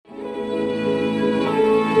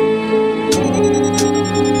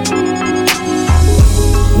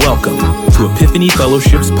Epiphany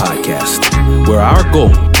Fellowship's podcast, where our goal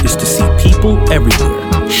is to see people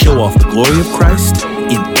everywhere show off the glory of Christ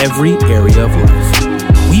in every area of life.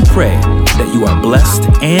 We pray that you are blessed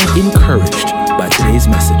and encouraged by today's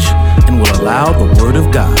message and will allow the Word of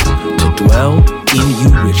God to dwell in you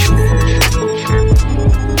richly.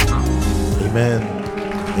 Amen.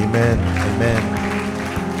 Amen. Amen.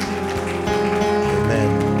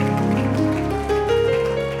 Amen.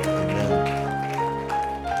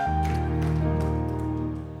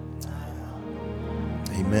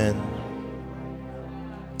 Amen.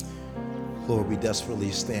 Lord, we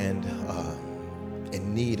desperately stand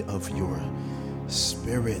in need of your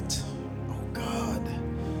Spirit. Oh God.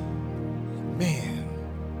 Man.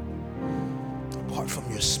 Apart from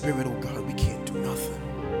your Spirit, oh God, we can't do nothing.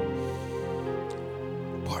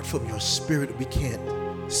 Apart from your Spirit, we can't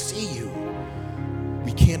see you.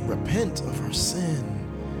 We can't repent of our sin.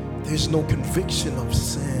 There's no conviction of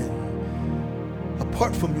sin.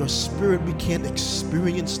 Apart from your Spirit, we can't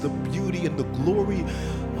experience the beauty and the glory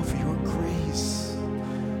of your grace.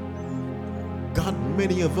 God,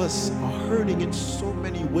 many of us are hurting in so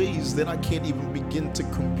many ways that I can't even begin to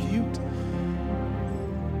compute.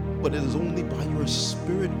 But it is only by your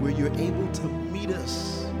Spirit where you're able to meet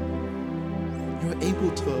us. You're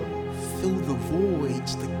able to fill the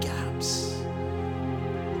voids, the gaps.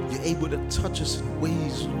 You're able to touch us in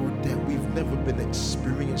ways, Lord, that we've never been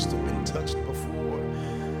experienced or been touched before.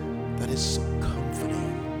 That is so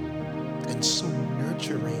comforting and so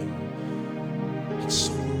nurturing and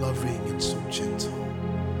so loving and so gentle.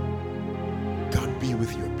 God, be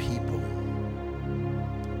with your people.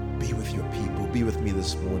 Be with your people. Be with me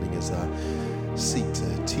this morning as I seek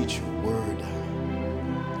to teach your word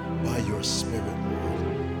by your Spirit,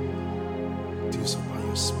 Lord. Do so by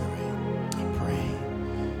your Spirit, I pray.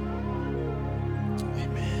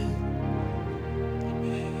 Amen.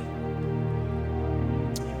 Amen.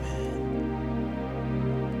 Amen.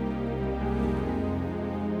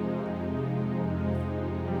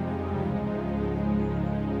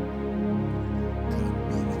 God,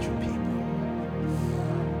 be with your people.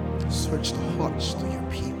 Search the hearts of your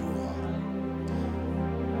people.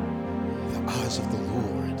 The eyes of the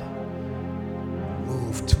Lord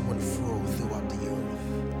move to and fro throughout the earth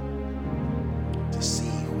to see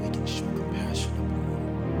who we can show compassion upon.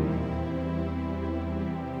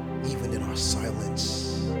 Even in our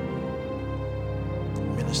silence,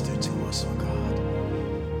 minister to us, oh God.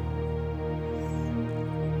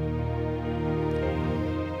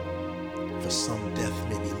 For some, death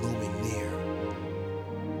may be looming near.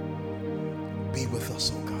 Be with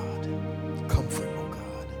us, oh God. Comfort, oh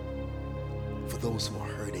God. For those who are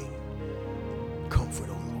hurting, comfort,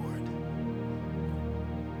 oh Lord.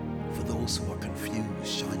 For those who are confused,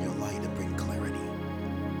 shine your light and bring clarity.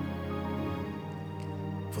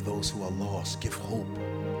 For those who are lost, give hope.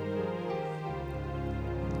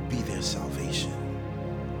 Be their salvation.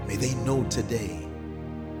 May they know today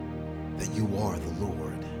that you are the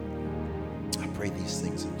Lord. I pray these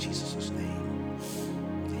things in Jesus' name.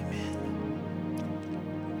 Amen.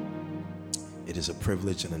 It is a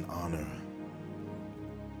privilege and an honor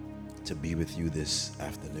to be with you this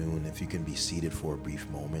afternoon. If you can be seated for a brief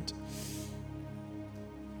moment.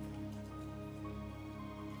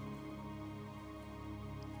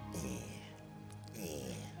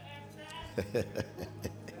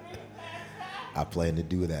 I plan to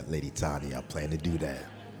do that, Lady Tani. I plan to do that.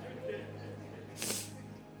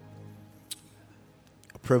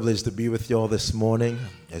 A privilege to be with y'all this morning.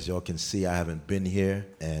 As y'all can see, I haven't been here,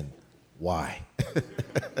 and why?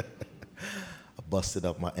 Busted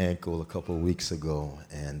up my ankle a couple of weeks ago,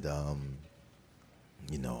 and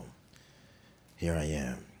here I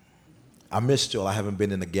am. I missed y'all. I haven't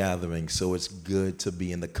been in a gathering, so it's good to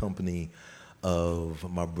be in the company of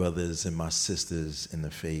my brothers and my sisters in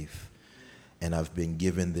the faith. And I've been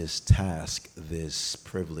given this task, this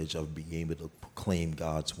privilege of being able to proclaim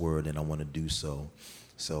God's word, and I want to do so.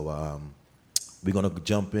 So we're going to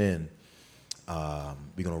jump in. We're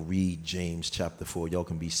going to read James chapter 4. Y'all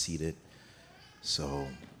can be seated. So,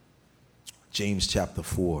 James chapter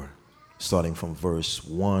 4, starting from verse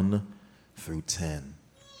 1 through 10.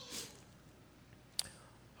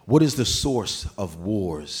 What is the source of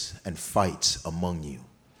wars and fights among you?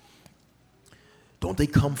 Don't they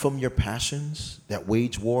come from your passions that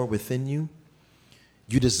wage war within you?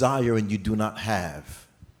 You desire and you do not have.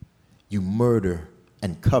 You murder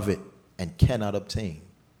and covet and cannot obtain.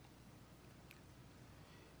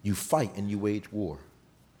 You fight and you wage war.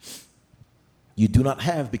 You do not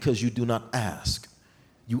have because you do not ask.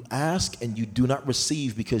 You ask and you do not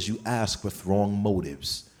receive because you ask with wrong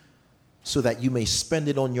motives, so that you may spend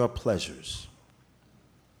it on your pleasures.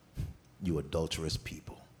 you adulterous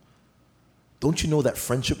people. Don't you know that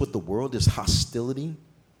friendship with the world is hostility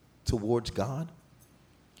towards God?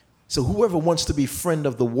 So whoever wants to be friend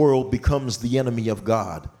of the world becomes the enemy of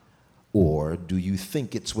God. Or do you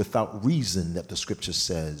think it's without reason that the scripture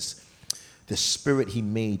says, the spirit he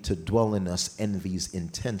made to dwell in us envies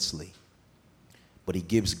intensely, but he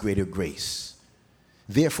gives greater grace.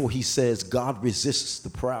 Therefore, he says, God resists the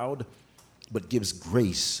proud, but gives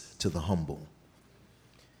grace to the humble.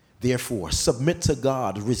 Therefore, submit to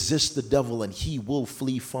God, resist the devil, and he will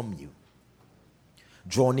flee from you.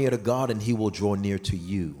 Draw near to God, and he will draw near to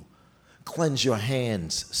you. Cleanse your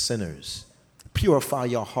hands, sinners. Purify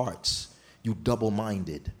your hearts, you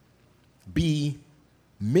double-minded. Be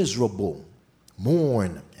miserable,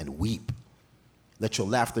 mourn and weep. Let your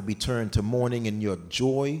laughter be turned to mourning and your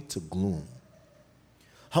joy to gloom.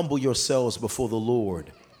 Humble yourselves before the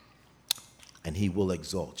Lord, and he will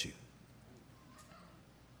exalt you.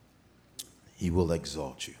 He will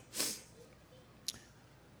exalt you.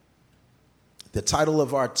 The title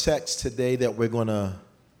of our text today that we're going to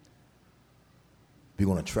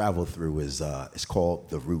travel through is called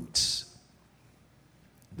The Roots.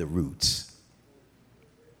 The Roots.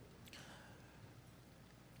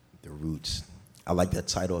 The Roots. I like that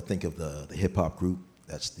title. I think of the hip-hop group.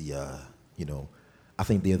 That's the, I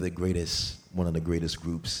think they're the greatest, one of the greatest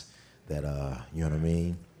groups that, you know what I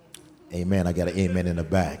mean? Amen. I got an amen in the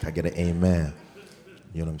back. I get an amen.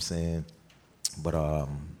 You know what I'm saying? But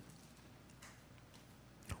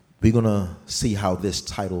we're going to see how this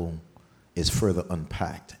title is further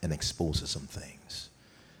unpacked and exposes some things.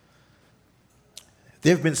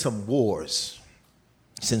 There have been some wars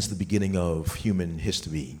since the beginning of human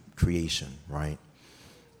history, creation, right?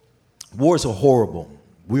 Wars are horrible.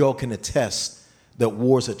 We all can attest that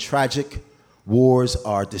wars are tragic. Wars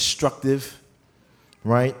are destructive,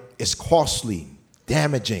 right? It's costly,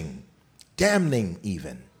 damaging, damning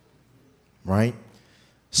even, right?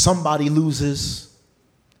 Somebody loses,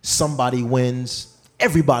 somebody wins,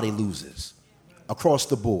 everybody loses across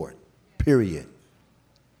the board, period,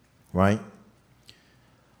 right?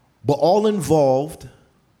 But all involved,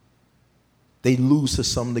 they lose to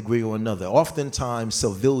some degree or another. Oftentimes,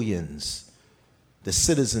 civilians, the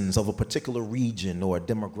citizens of a particular region or a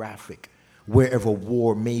demographic, wherever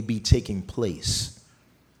war may be taking place,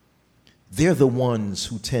 they're the ones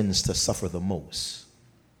who tends to suffer the most,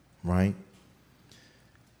 right?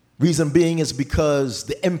 Reason being is because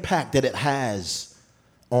the impact that it has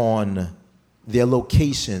on their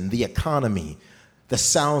location, the economy, the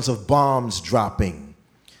sounds of bombs dropping,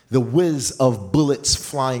 the whiz of bullets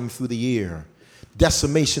flying through the air,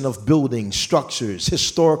 decimation of buildings, structures,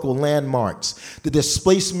 historical landmarks, the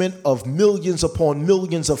displacement of millions upon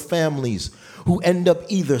millions of families who end up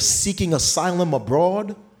either seeking asylum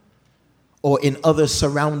abroad or in other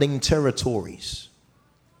surrounding territories,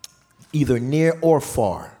 either near or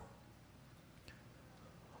far.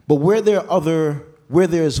 But where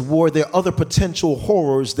there's war, there are other potential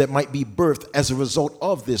horrors that might be birthed as a result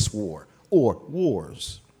of this war or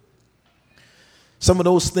wars. Some of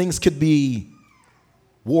those things could be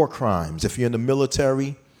war crimes, if you're in the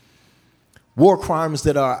military, war crimes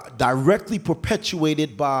that are directly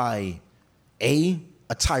perpetuated by a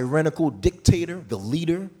tyrannical dictator, the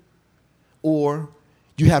leader, or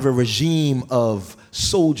you have a regime of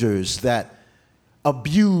soldiers that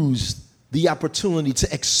abuse the opportunity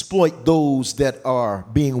to exploit those that are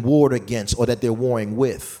being warred against or that they're warring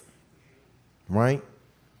with, right?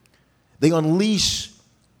 They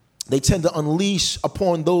tend to unleash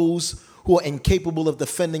upon those who are incapable of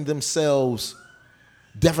defending themselves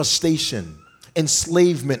devastation,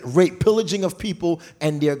 enslavement, rape, pillaging of people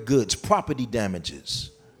and their goods, property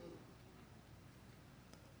damages.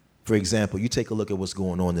 For example, you take a look at what's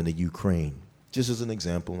going on in the Ukraine. Just as an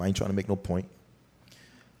example, I ain't trying to make no point.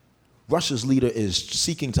 Russia's leader is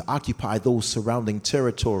seeking to occupy those surrounding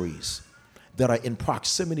territories that are in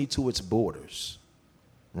proximity to its borders,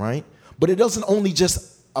 right? But it doesn't only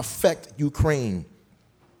just affect Ukraine.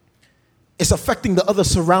 It's affecting the other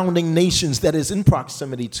surrounding nations that is in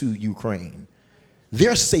proximity to Ukraine.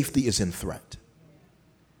 Their safety is in threat.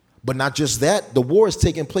 But not just that, the war is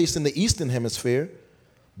taking place in the Eastern Hemisphere,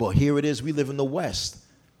 but here it is, we live in the West.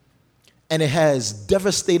 And it has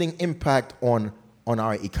devastating impact on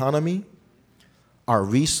our economy, our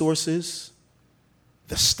resources,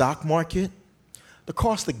 the stock market, the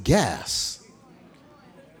cost of gas.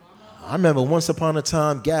 I remember once upon a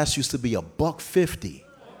time, gas used to be $1.50.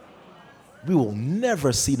 We will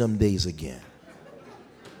never see them days again,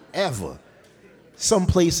 ever. Some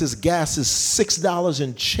places, gas is $6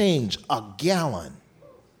 and change a gallon,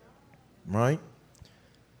 right?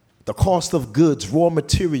 The cost of goods, raw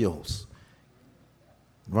materials,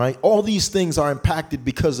 right? All these things are impacted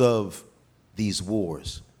because of these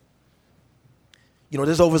wars. You know,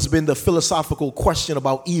 there's always been the philosophical question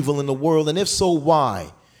about evil in the world, and if so,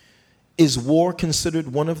 why? Is war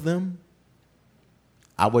considered one of them?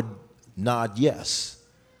 I would nod yes.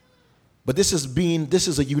 But this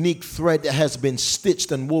is a unique thread that has been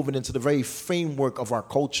stitched and woven into the very framework of our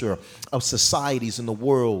culture, of societies in the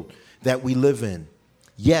world that we live in.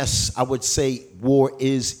 Yes, I would say war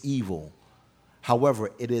is evil.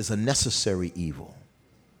 However, it is a necessary evil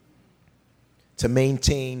to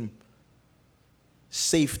maintain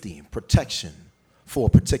safety and protection for a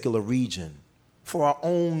particular region, for our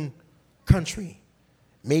own country,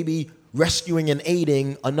 maybe rescuing and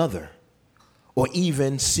aiding another, or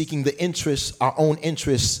even seeking our own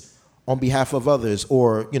interests on behalf of others,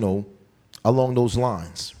 or, along those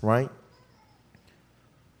lines, right?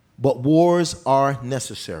 But wars are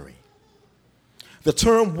necessary. The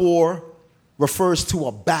term war refers to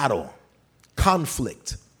a battle,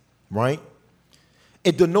 conflict, right?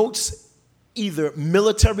 It denotes either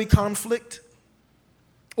military conflict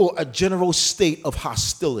or a general state of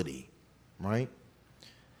hostility, right?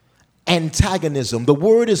 Antagonism. The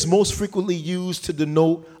word is most frequently used to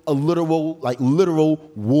denote a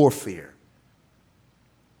literal warfare.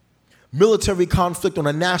 Military conflict on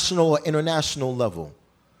a national or international level.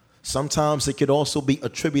 Sometimes it could also be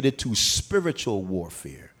attributed to spiritual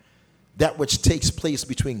warfare, that which takes place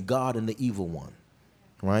between God and the evil one,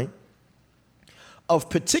 right? Of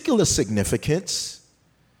particular significance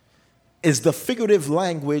is the figurative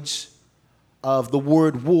language of the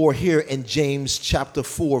word war here in James chapter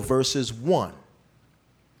 4, verses 1,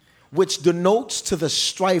 which denotes to the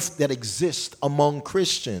strife that exists among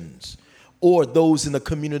Christians or those in the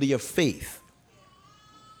community of faith.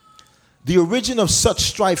 The origin of such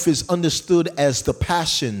strife is understood as the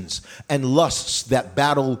passions and lusts that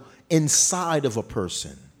battle inside of a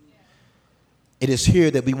person. It is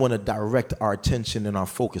here that we want to direct our attention and our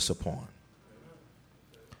focus upon.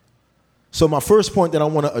 So my first point that I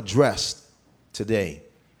want to address today,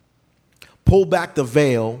 pull back the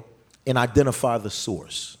veil and identify the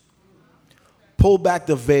source. Pull back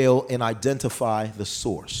the veil and identify the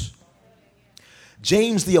source.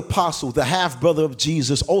 James the apostle, the half-brother of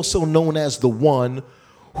Jesus, also known as the one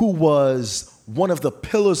who was one of the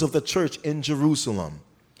pillars of the church in Jerusalem.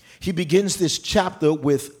 He begins this chapter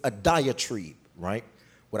with a diatribe, right?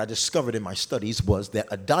 What I discovered in my studies was that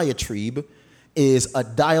a diatribe is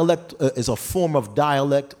a form of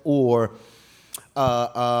dialect or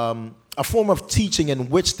a form of teaching in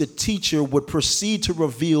which the teacher would proceed to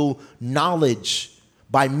reveal knowledge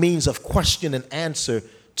by means of question and answer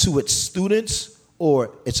to its students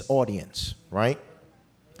or its audience, right?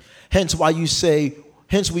 Hence where you see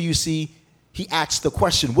he asks the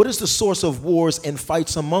question, what is the source of wars and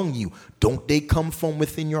fights among you? Don't they come from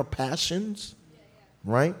within your passions?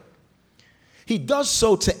 Right? He does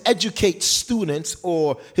so to educate students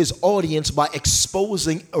or his audience by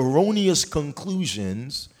exposing erroneous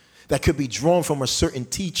conclusions that could be drawn from a certain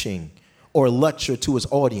teaching or lecture to his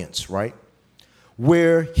audience, right?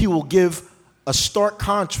 Where he will give a stark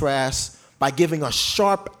contrast by giving a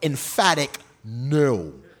sharp, emphatic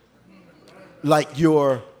no. Like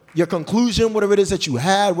your conclusion, whatever it is that you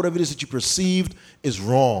had, whatever it is that you perceived, is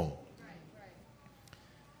wrong.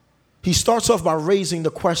 He starts off by raising the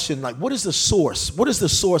question, like, what is the source? What is the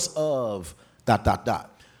source of ...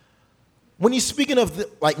 When he's speaking of,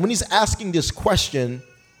 when he's asking this question,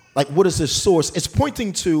 like, what is this source? It's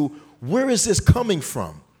pointing to, where is this coming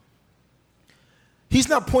from? He's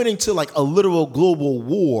not pointing to, like, a literal global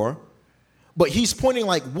war, but he's pointing,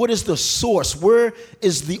 like, what is the source? Where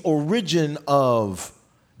is the origin of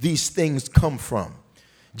these things come from?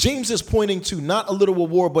 James is pointing to not a literal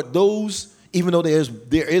war, but those, even though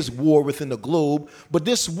there is war within the globe, but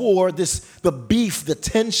this war, the beef, the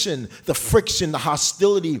tension, the friction, the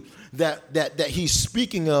hostility that he's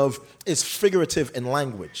speaking of is figurative in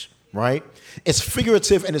language, right? It's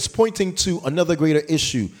figurative and it's pointing to another greater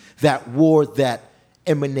issue, that war that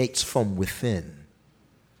emanates from within.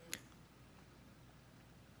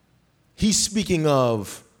 He's speaking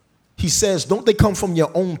of, he says, don't they come from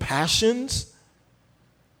your own passions?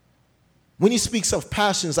 When he speaks of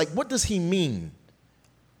passions, like, what does he mean?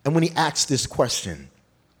 And when he asks this question,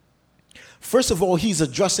 first of all, he's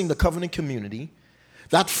addressing the covenant community,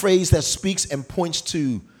 that phrase that speaks and points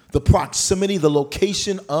to the proximity, the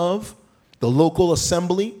location of the local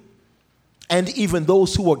assembly, and even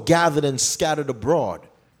those who are gathered and scattered abroad,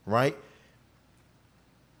 right?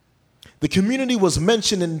 The community was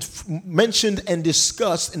mentioned and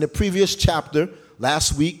discussed in the previous chapter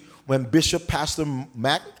last week when Pastor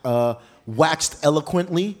Mac waxed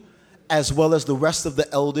eloquently as well as the rest of the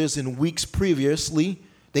elders in weeks previously,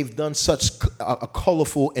 they've done such a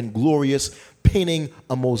colorful and glorious painting,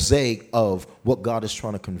 a mosaic of what God is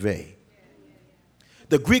trying to convey.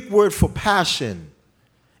 The Greek word for passion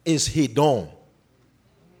is hedon.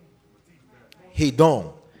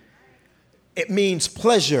 Hedon. It means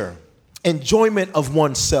pleasure, enjoyment of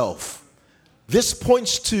oneself. This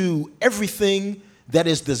points to everything that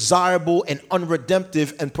is desirable and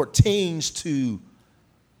unredemptive and pertains to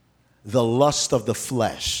the lust of the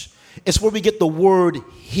flesh. It's where we get the word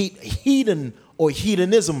hedon or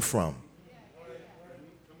hedonism from.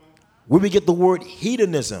 Where we get the word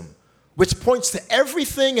hedonism, which points to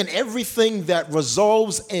everything that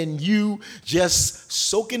resolves in you just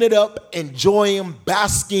soaking it up, enjoying,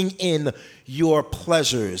 basking in your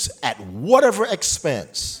pleasures at whatever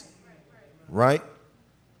expense, right?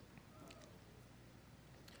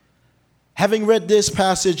 Having read this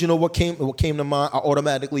passage, what came to mind, I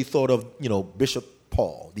automatically thought of, Bishop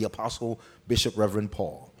Paul, the Apostle Bishop Reverend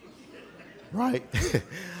Paul, right?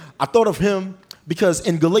 I thought of him because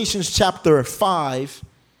in Galatians chapter 5,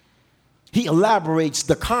 he elaborates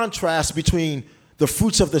the contrast between the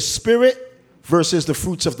fruits of the Spirit versus the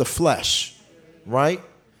fruits of the flesh, right?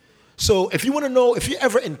 So if you want to know, if you're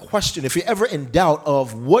ever in question, if you're ever in doubt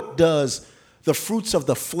of what does the fruits of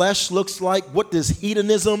the flesh looks like, what does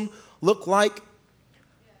hedonism look like,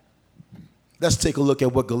 let's take a look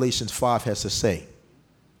at what Galatians 5 has to say.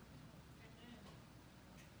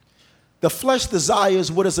 The flesh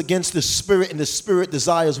desires what is against the Spirit, and the Spirit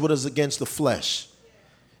desires what is against the flesh.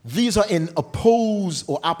 These are in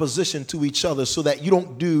opposition to each other so that you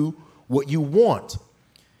don't do what you want.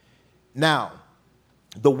 Now,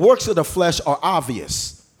 the works of the flesh are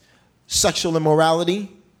obvious. Sexual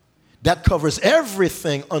immorality, that covers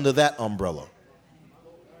everything under that umbrella.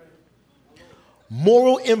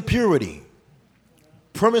 Moral impurity,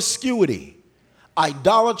 promiscuity,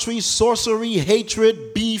 idolatry, sorcery,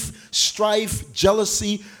 hatred, beef, strife,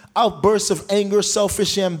 jealousy, outbursts of anger,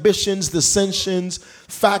 selfish ambitions, dissensions,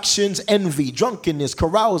 factions, envy, drunkenness,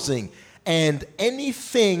 carousing, and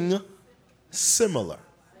anything similar.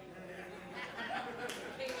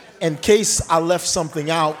 In case I left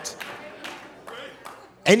something out,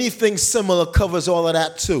 anything similar covers all of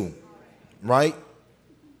that too, right?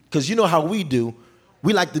 Because you know how we do.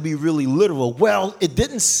 We like to be really literal. Well, it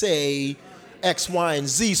didn't say X, Y, and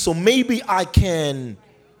Z, so maybe I can ...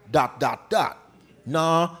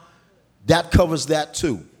 Nah, that covers that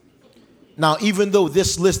too. Now, even though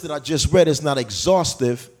this list that I just read is not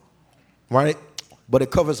exhaustive, right? But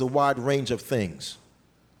it covers a wide range of things.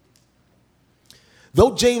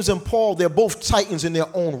 Though James and Paul, they're both titans in their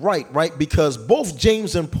own right? Because both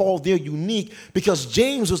James and Paul, they're unique because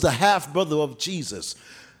James was the half-brother of Jesus.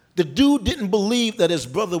 The dude didn't believe that his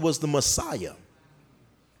brother was the Messiah.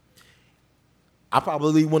 I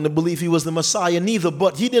probably wouldn't believe he was the Messiah neither,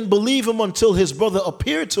 but he didn't believe him until his brother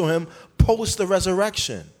appeared to him post the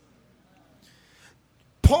resurrection.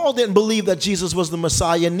 Paul didn't believe that Jesus was the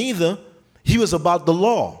Messiah neither. He was about the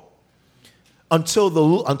law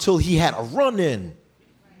until he had a run-in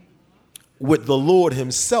with the Lord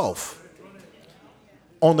himself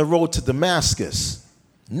on the road to Damascus.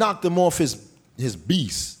 Knocked him off his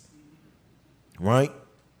beast, right?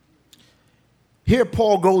 Here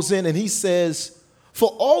Paul goes in and he says,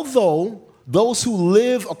 for although those who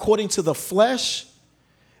live according to the flesh,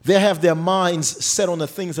 they have their minds set on the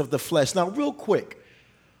things of the flesh. Now, real quick,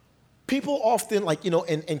 people often,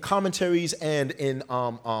 in commentaries and in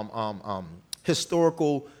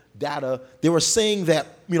historical data, they were saying that,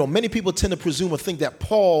 many people tend to presume or think that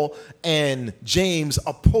Paul and James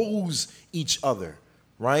oppose each other,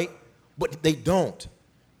 right? But they don't.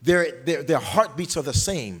 Their heartbeats are the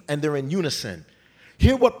same, and they're in unison.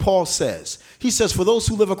 Hear what Paul says. He says, for those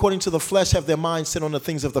who live according to the flesh have their minds set on the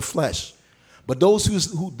things of the flesh. But those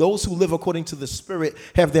who live according to the Spirit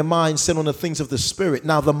have their minds set on the things of the Spirit.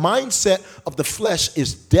 Now, the mindset of the flesh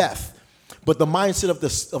is death, but the mindset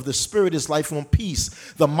of the Spirit is life and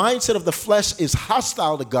peace. The mindset of the flesh is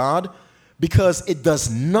hostile to God because it does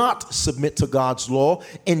not submit to God's law.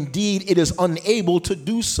 Indeed, it is unable to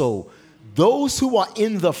do so. Those who are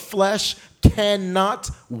in the flesh cannot,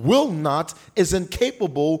 will not, is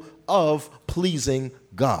incapable of pleasing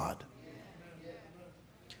God.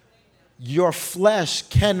 Your flesh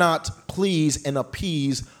cannot please and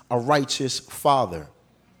appease a righteous Father,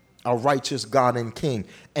 a righteous God and King.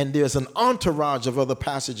 And there's an entourage of other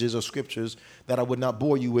passages or scriptures that I would not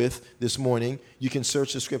bore you with this morning. You can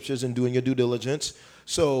search the scriptures and doing your due diligence.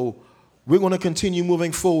 So we're going to continue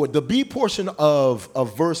moving forward. The B portion of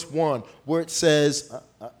verse 1, where it says,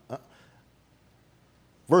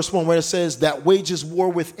 verse 1, where it says that wages war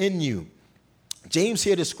within you. James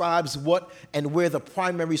here describes what and where the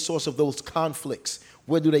primary source of those conflicts,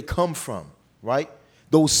 where do they come from, right?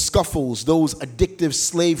 Those scuffles, those addictive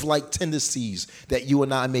slave-like tendencies that you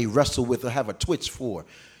and I may wrestle with or have a twitch for.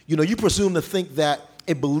 You know, you presume to think that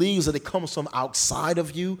it believes that it comes from outside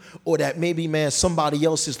of you, or that maybe, man, somebody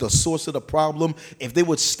else is the source of the problem. If they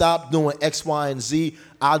would stop doing X, Y, and Z,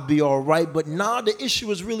 I'd be all right. But nah, the issue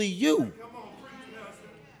is really you.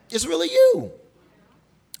 It's really you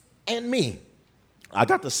and me. I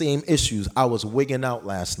got the same issues. I was wigging out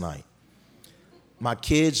last night. My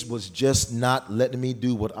kids was just not letting me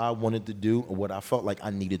do what I wanted to do or what I felt like I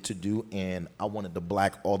needed to do, and I wanted to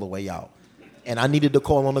black all the way out. And I needed to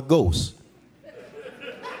call on a ghost.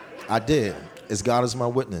 I did. As God is my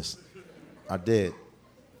witness. I did.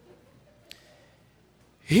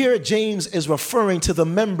 Here James is referring to the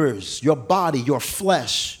members, your body, your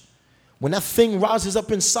flesh. When that thing rises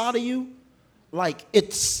up inside of you, like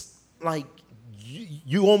it's like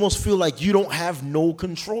you almost feel like you don't have no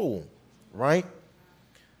control, right?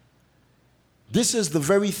 This is the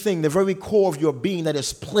very thing, the very core of your being that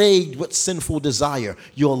is plagued with sinful desire,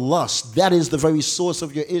 your lust. That is the very source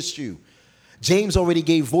of your issue. James already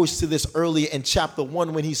gave voice to this earlier in chapter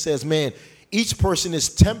 1 when he says, man, each person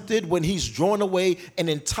is tempted when he's drawn away and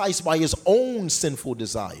enticed by his own sinful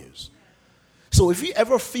desires. So if you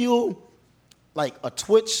ever feel like a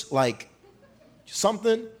twitch, like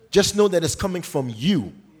something, just know that it's coming from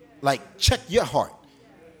you. Like, check your heart.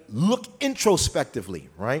 Look introspectively,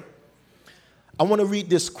 right? I want to read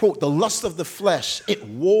this quote. The lust of the flesh, it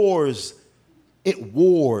wars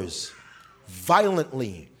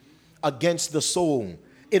violently against the soul.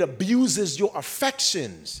 It abuses your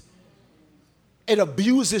affections. It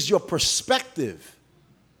abuses your perspective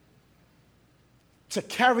to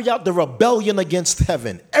carry out the rebellion against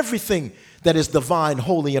heaven. Everything that is divine,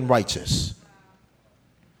 holy, and righteous.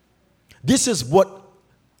 This is what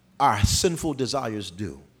our sinful desires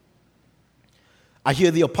do. I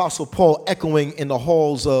hear the Apostle Paul echoing in the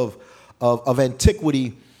halls of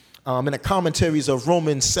antiquity in the commentaries of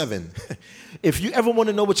Romans 7. If you ever want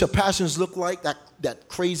to know what your passions look like, that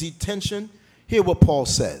crazy tension, hear what Paul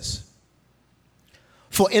says.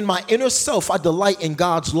 For in my inner self I delight in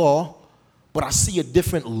God's law, but I see a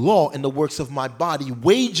different law in the works of my body,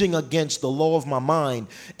 waging against the law of my mind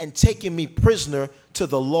and taking me prisoner to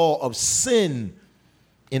the law of sin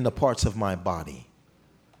in the parts of my body.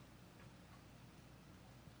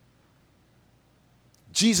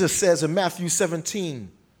 Jesus says in Matthew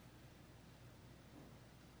 17,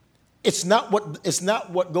 it's not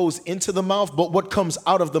what goes into the mouth, but what comes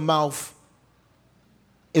out of the mouth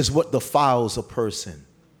is what defiles a person.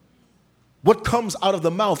 What comes out of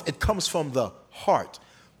the mouth, it comes from the heart.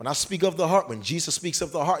 When I speak of the heart, when Jesus speaks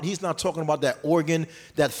of the heart, he's not talking about that organ,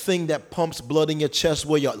 that thing that pumps blood in your chest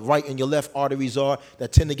where your right and your left arteries are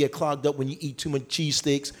that tend to get clogged up when you eat too much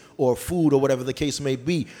cheesesteaks or food or whatever the case may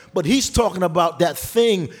be. But he's talking about that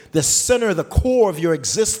thing, the center, the core of your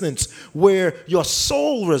existence where your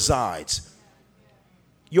soul resides,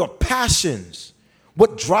 your passions,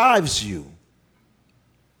 what drives you,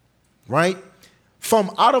 right?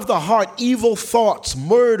 From out of the heart, evil thoughts,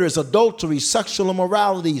 murders, adultery, sexual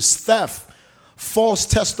immoralities, theft, false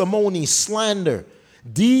testimony, slander.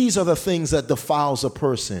 These are the things that defiles a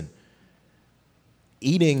person.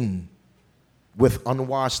 Eating with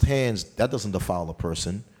unwashed hands, that doesn't defile a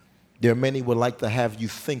person. There are many who would like to have you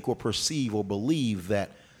think or perceive or believe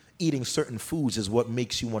that eating certain foods is what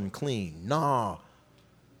makes you unclean. Nah,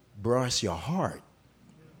 bro, it's your heart.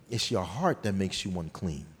 It's your heart that makes you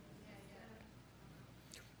unclean.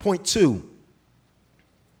 Point 2,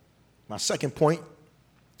 my second point,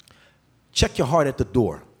 check your heart at the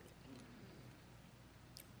door.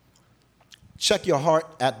 Check your heart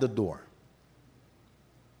at the door.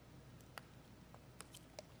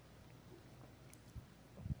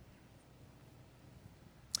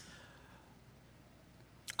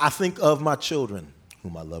 I think of my children,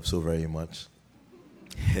 whom I love so very much.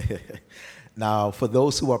 Now, for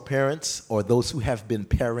those who are parents or those who have been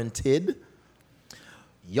parented,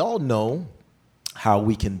 y'all know how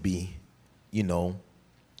we can be,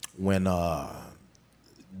 when, our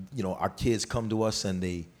kids come to us and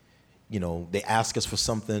they ask us for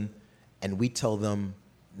something and we tell them,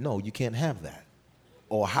 no, you can't have that.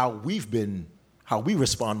 Or how we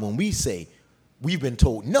respond when we say, we've been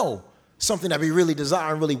told no, something that we really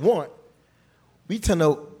desire and really want. We tend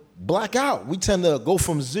to black out. We tend to go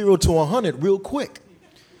from 0 to 100 real quick.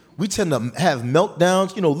 We tend to have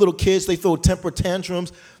meltdowns. Little kids, they throw temper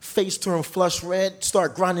tantrums, face turn flush red,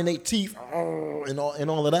 start grinding their teeth, and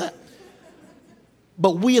all of that.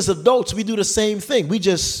 But we as adults, we do the same thing. We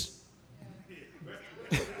just,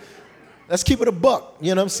 let's keep it a buck.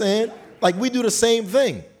 You know what I'm saying? Like, we do the same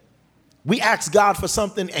thing. We ask God for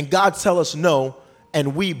something and God tell us no,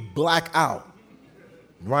 and we black out,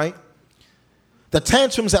 right? The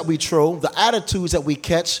tantrums that we throw, the attitudes that we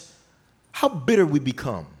catch, how bitter we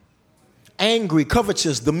become. Angry,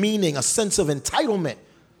 covetous, demeaning, a sense of entitlement,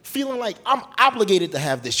 feeling like I'm obligated to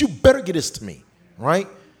have this. You better get this to me, right?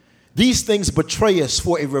 These things betray us,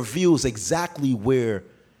 for it reveals exactly where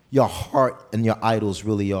your heart and your idols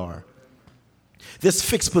really are. This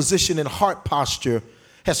fixed position and heart posture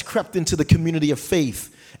has crept into the community of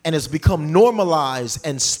faith and has become normalized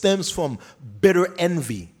and stems from bitter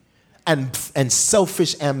envy and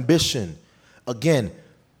selfish ambition. Again,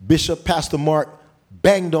 Bishop Pastor Mark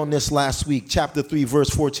banged on this last week, chapter 3, verse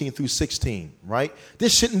 14 through 16, right?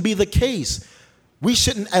 This shouldn't be the case. We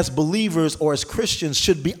shouldn't, as believers or as Christians,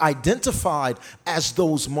 should be identified as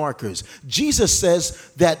those markers. Jesus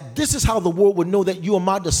says that this is how the world would know that you are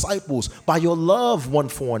my disciples, by your love one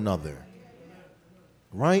for another,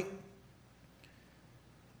 right?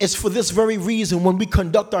 It's for this very reason when we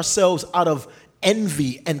conduct ourselves out of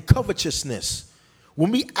envy and covetousness,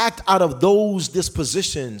 when we act out of those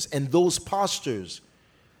dispositions and those postures,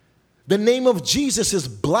 the name of Jesus is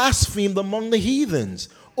blasphemed among the heathens,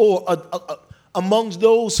 or amongst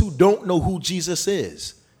those who don't know who Jesus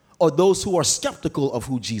is, or those who are skeptical of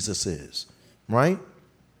who Jesus is, right?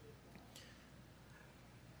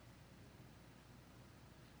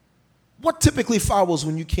 What typically follows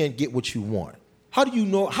when you can't get what you want? How do you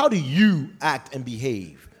know? How do you act and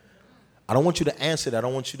behave? I don't want you to answer that. I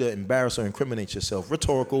don't want you to embarrass or incriminate yourself.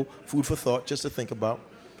 Rhetorical, food for thought, just to think about,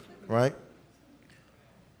 right?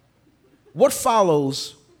 What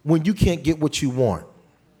follows when you can't get what you want?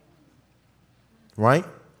 Right?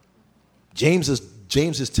 James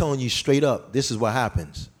is telling you straight up, this is what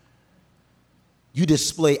happens. You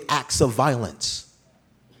display acts of violence.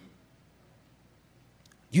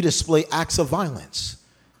 You display acts of violence.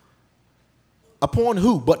 Upon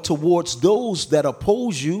who? But towards those that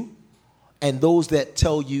oppose you and those that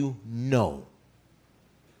tell you no.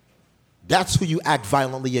 That's who you act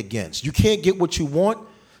violently against. You can't get what you want,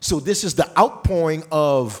 so this is the outpouring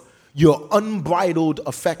of your unbridled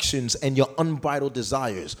affections and your unbridled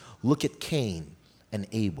desires. Look at Cain and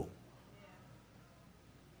Abel.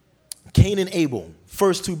 Cain and Abel,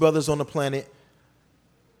 first two brothers on the planet.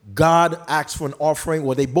 God asked for an offering.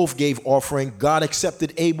 Well, they both gave offering. God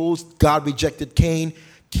accepted Abel's. God rejected Cain.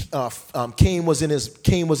 Cain was in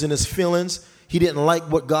his feelings. He didn't like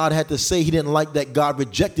what God had to say. He didn't like that God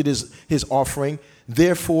rejected his offering.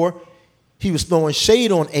 Therefore, he was throwing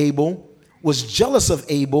shade on Abel, was jealous of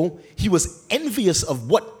Abel. He was envious of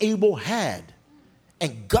what Abel had.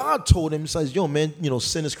 And God told him, he says, yo, man,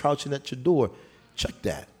 sin is crouching at your door. Check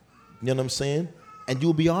that. You know what I'm saying? And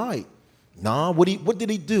you'll be all right. Nah, what did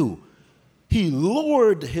he do? He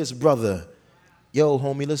lured his brother. Yo,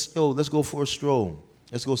 homie, let's go for a stroll.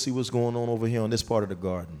 Let's go see what's going on over here on this part of the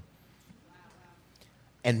garden.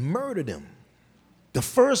 And murdered him. The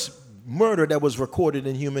first murder that was recorded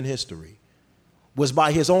in human history was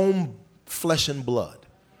by his own flesh and blood.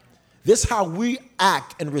 This is how we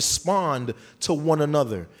act and respond to one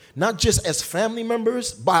another. Not just as family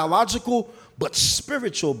members, biological, but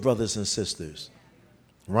spiritual brothers and sisters.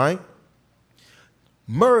 Right?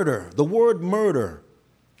 Murder, the word murder,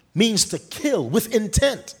 means to kill with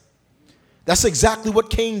intent. That's exactly what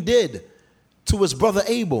Cain did to his brother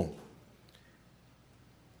Abel.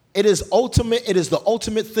 It is the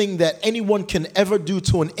ultimate thing that anyone can ever do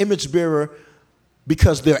to an image bearer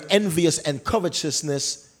because they're envious and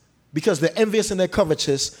covetousness, because they're envious and they're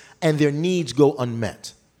covetous and their needs go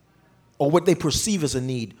unmet. Or what they perceive as a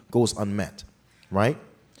need goes unmet, right?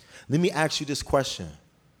 Let me ask you this question.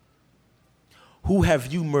 Who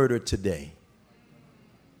have you murdered today?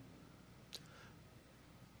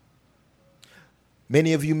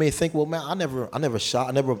 Many of you may think, well, man, I never shot,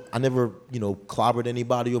 I never, clobbered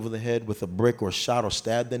anybody over the head with a brick or shot or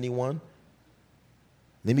stabbed anyone.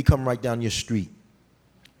 Let me come right down your street.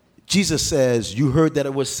 Jesus says, you heard that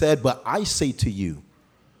it was said, but I say to you,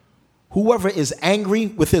 whoever is angry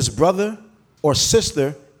with his brother or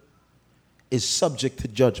sister is subject to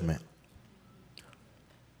judgment.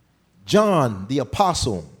 John, the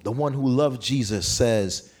apostle, the one who loved Jesus,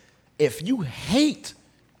 says, if you hate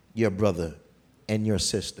your brother and your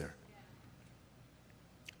sister,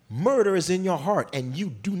 murder is in your heart and you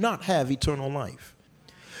do not have eternal life.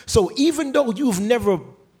 So even though you've never,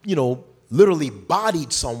 literally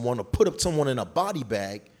bodied someone or put up someone in a body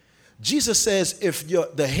bag, Jesus says if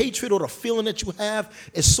the hatred or the feeling that you have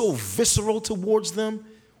is so visceral towards them,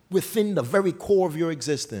 within the very core of your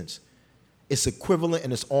existence, it's equivalent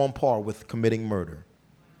and it's on par with committing murder.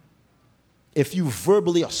 If you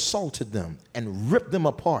verbally assaulted them and ripped them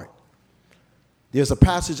apart, there's a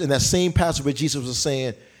passage in that same passage where Jesus was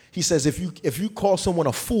saying, he says, if you call someone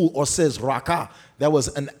a fool or says raka, that was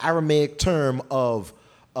an Aramaic term of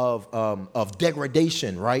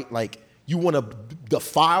degradation, right? Like you want to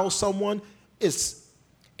defile someone. It's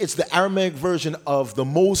the Aramaic version of the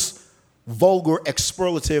most vulgar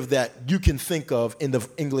expletive that you can think of in the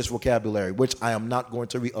English vocabulary, which I am not going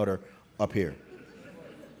to re-utter up here.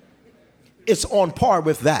 It's on par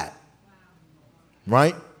with that,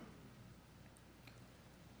 right?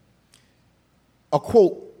 A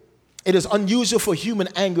quote, "It is unusual for human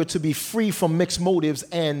anger to be free from mixed motives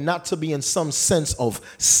and not to be in some sense of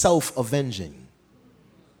self-avenging."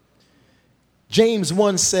 James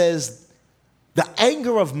 1 says, "The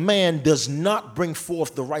anger of man does not bring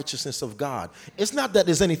forth the righteousness of God." It's not that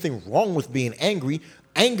there's anything wrong with being angry.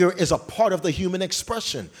 Anger is a part of the human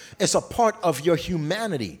expression. It's a part of your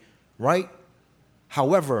humanity, right?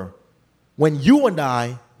 However, when you and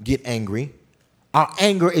I get angry, our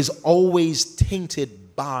anger is always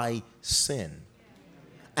tainted by sin.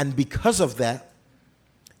 And because of that,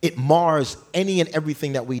 it mars any and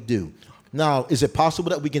everything that we do. Now, is it possible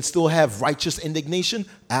that we can still have righteous indignation?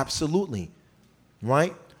 Absolutely.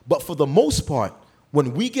 Right? But for the most part,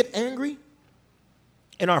 when we get angry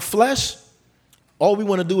in our flesh, all we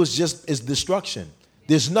want to do is destruction.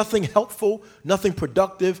 There's nothing helpful, nothing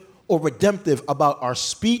productive or redemptive about our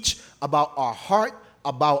speech, about our heart,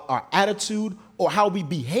 about our attitude, or how we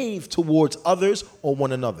behave towards others or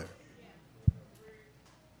one another.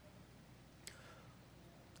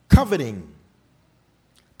 Coveting.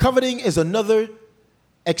 Coveting is another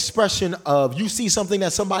expression of you see something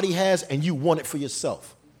that somebody has and you want it for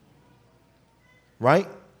yourself. Right?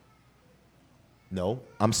 No,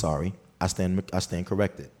 I'm sorry. I stand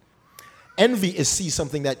corrected. Envy is see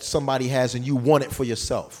something that somebody has and you want it for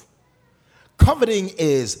yourself. Coveting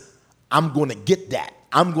is I'm going to get that.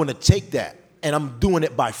 I'm going to take that. And I'm doing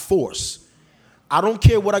it by force. I don't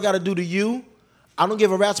care what I got to do to you. I don't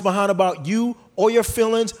give a rat's behind about you or your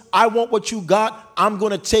feelings. I want what you got. I'm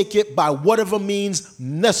going to take it by whatever means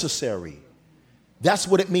necessary. That's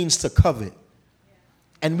what it means to covet.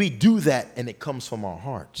 And we do that, and it comes from our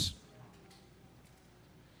hearts.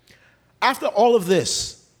 After all of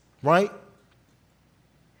this, right,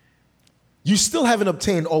 you still haven't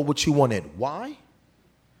obtained all what you wanted. Why?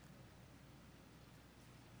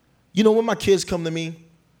 You know, when my kids come to me,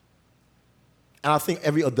 and I think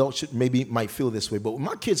every adult might feel this way, but when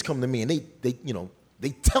my kids come to me and they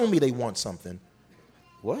tell me they want something.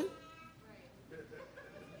 What?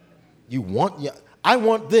 You want? Yeah, I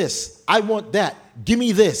want this. I want that. Give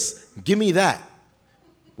me this. Give me that.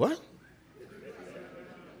 What?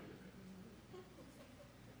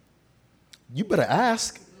 You better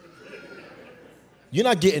ask. You're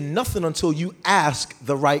not getting nothing until you ask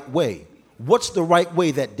the right way. What's the right way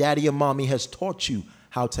that daddy and mommy has taught you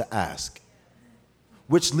how to ask?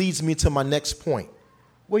 Which leads me to my next point.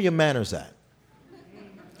 Where your manners at?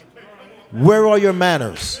 Where are your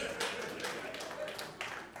manners?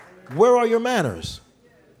 Where are your manners?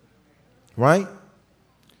 Right?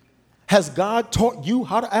 Has God taught you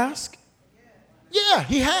how to ask? Yeah,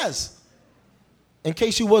 he has. In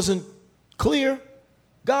case you wasn't clear,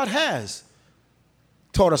 God has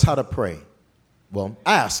taught us how to pray. Well,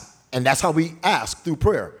 ask. And that's how we ask, through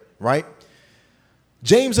prayer, right?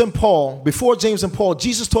 Before James and Paul,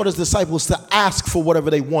 Jesus taught his disciples to ask for whatever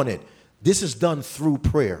they wanted. This is done through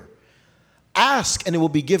prayer. Ask and it will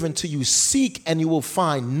be given to you. Seek and you will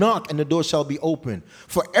find. Knock and the door shall be open.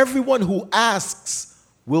 For everyone who asks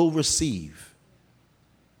will receive.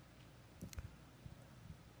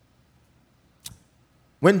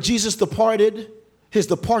 When Jesus departed, his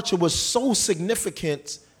departure was so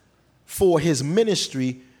significant for his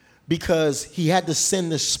ministry because he had to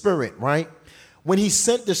send the Spirit, right? When he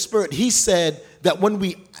sent the Spirit, he said that when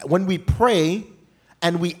we pray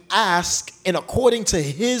and we ask in according to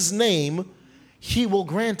his name, he will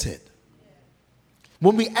grant it.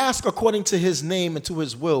 When we ask according to his name and to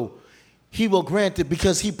his will, he will grant it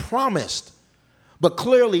because he promised. But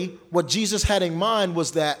clearly, what Jesus had in mind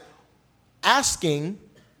was that asking,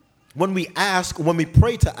 when we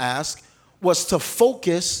pray to ask, was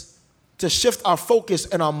to shift our focus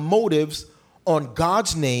and our motives on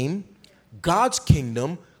God's name, God's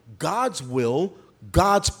kingdom, God's will,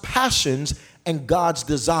 God's passions, and God's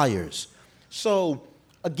desires. So,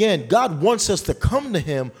 again, God wants us to come to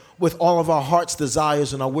him with all of our heart's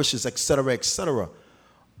desires and our wishes, etc., etc.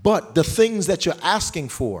 But the things that you're asking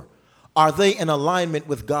for, are they in alignment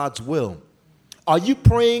with God's will? Are you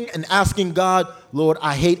praying and asking God, Lord,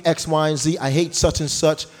 I hate X, Y, and Z. I hate such and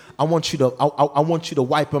such. I want you to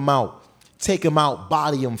wipe them out. Take them out.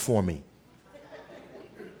 Body them for me.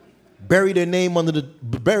 Bury their name under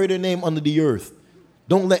the earth.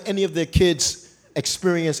 Don't let any of their kids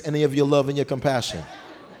experience any of your love and your compassion.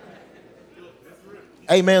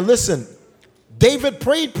 Hey, man, listen. David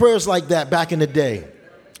prayed prayers like that back in the day.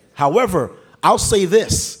 However, I'll say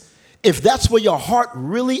this. If that's where your heart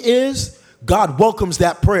really is, God welcomes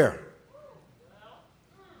that prayer.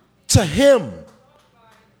 To him,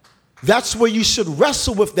 that's where you should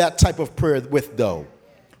wrestle with that type of prayer with, though.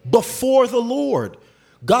 Before the Lord.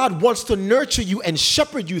 God wants to nurture you and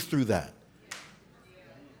shepherd you through that.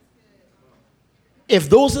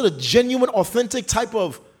 If those are the genuine, authentic type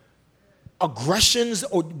of aggressions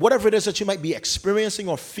or whatever it is that you might be experiencing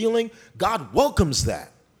or feeling, God welcomes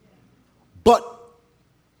that. But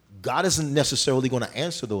God isn't necessarily going to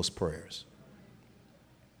answer those prayers.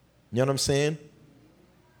 You know what I'm saying?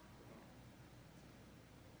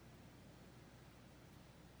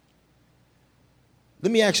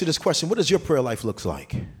 Let me ask you this question. What does your prayer life look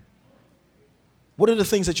like? What are the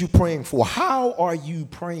things that you're praying for? How are you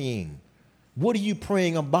praying? What are you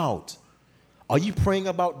praying about? Are you praying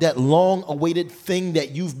about that long-awaited thing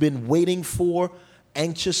that you've been waiting for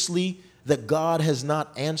anxiously that God has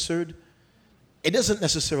not answered? It doesn't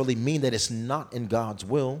necessarily mean that it's not in God's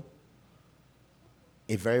will.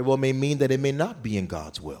 It very well may mean that it may not be in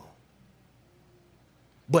God's will.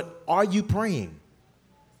 But are you praying?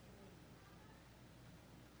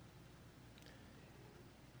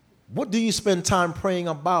 What do you spend time praying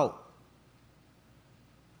about?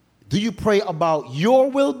 Do you pray about your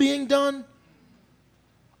will being done?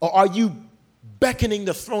 Or are you beckoning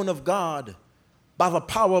the throne of God by the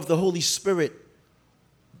power of the Holy Spirit?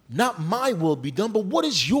 Not my will be done, but what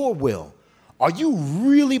is your will? Are you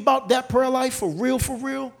really about that prayer life for real, for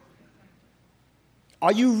real?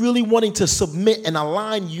 Are you really wanting to submit and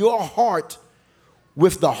align your heart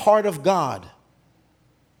with the heart of God?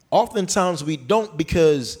 Oftentimes we don't,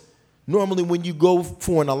 because normally when you go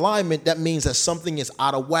for an alignment, that means that something is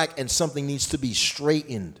out of whack and something needs to be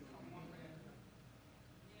straightened.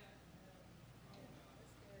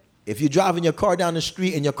 If you're driving your car down the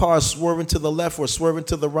street and your car is swerving to the left or swerving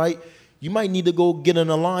to the right, you might need to go get an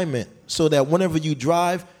alignment so that whenever you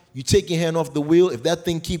drive, you take your hand off the wheel. If that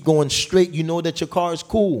thing keep going straight, you know that your car is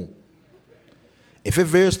cool. If it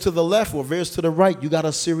veers to the left or veers to the right, you got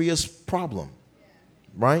a serious problem,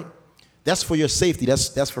 right? That's for your safety.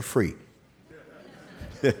 That's for free.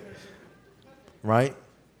 Right?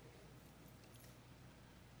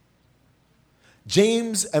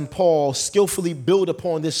 James and Paul skillfully build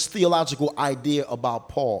upon this theological idea about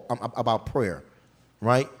prayer,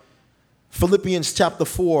 right? Philippians chapter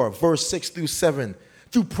 4, verse 6 through 7.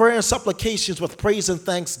 Through prayer and supplications with praise and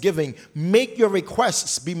thanksgiving, make your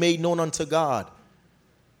requests be made known unto God.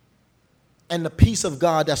 And the peace of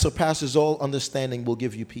God that surpasses all understanding will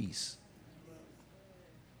give you peace.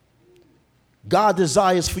 God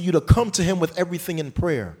desires for you to come to him with everything in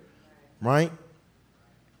prayer, right?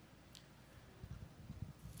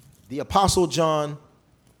 The Apostle John,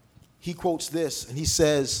 he quotes this, and he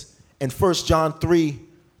says in 1 John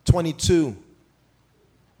 3:22,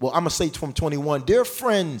 well, I'm going to say from 21, dear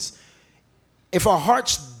friends, if our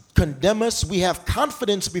hearts condemn us, we have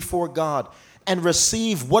confidence before God and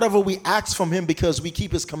receive whatever we ask from him because we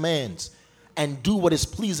keep his commands and do what is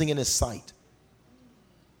pleasing in his sight.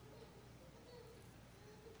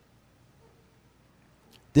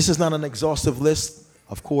 This is not an exhaustive list,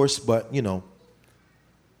 of course, but, you know,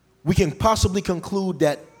 we can possibly conclude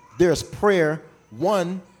that there's prayer,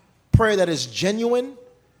 one, prayer that is genuine,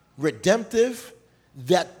 redemptive,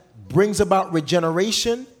 that brings about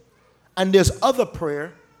regeneration, and there's other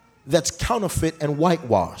prayer that's counterfeit and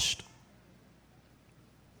whitewashed.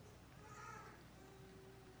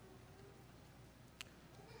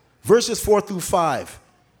 Verses 4 through 5.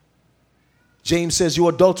 James says, you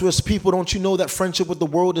adulterous people, don't you know that friendship with the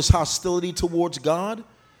world is hostility towards God?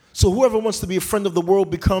 So whoever wants to be a friend of the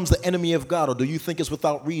world becomes the enemy of God. Or do you think it's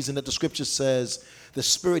without reason that the scripture says the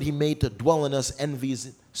spirit he made to dwell in us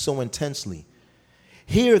envies so intensely?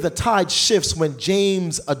 Here the tide shifts when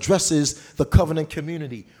James addresses the covenant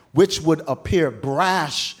community, which would appear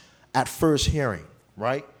brash at first hearing,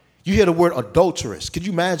 right? You hear the word adulterous. Could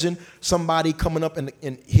you imagine somebody coming up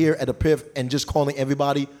in here at a piff and just calling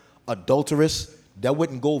everybody adulterous? That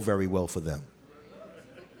wouldn't go very well for them.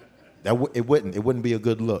 It wouldn't be a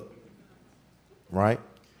good look, right?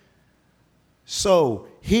 So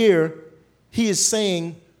here he is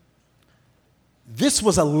saying this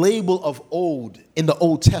was a label of old in the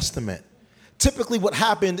Old Testament Typically what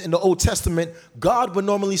happened in the Old Testament, God would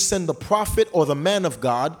normally send the prophet or the man of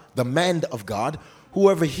God,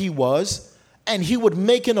 whoever he was, and he would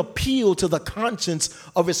make an appeal to the conscience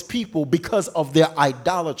of his people because of their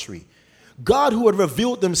idolatry. God, who had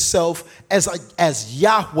revealed himself as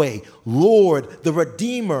Yahweh, Lord, the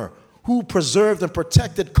Redeemer, who preserved and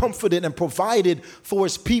protected, comforted, and provided for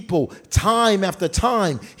his people time after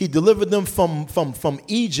time. He delivered them from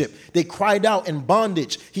Egypt. They cried out in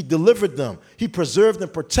bondage. He delivered them. He preserved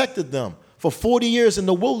and protected them for 40 years in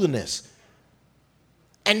the wilderness.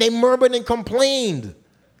 And they murmured and complained.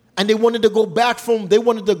 And they wanted to go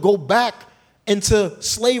back into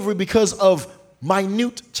slavery because of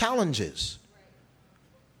minute challenges.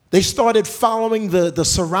 They started following the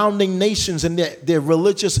surrounding nations and their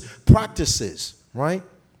religious practices, right?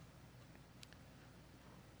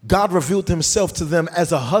 God revealed himself to them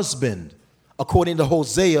as a husband, according to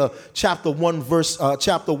Hosea chapter 1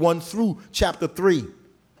 through chapter 3.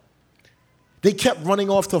 They kept running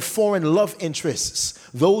off to foreign love interests,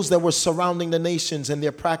 those that were surrounding the nations and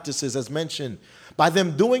their practices, as mentioned. By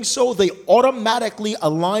them doing so, they automatically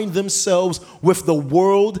aligned themselves with the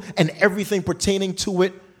world and everything pertaining to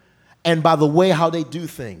it, and by the way how they do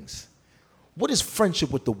things. What does friendship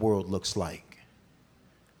with the world looks like?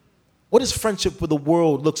 What does friendship with the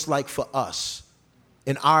world looks like for us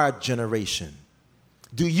in our generation?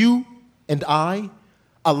 Do you and I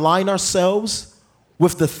align ourselves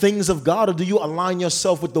with the things of God, or do you align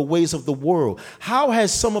yourself with the ways of the world? How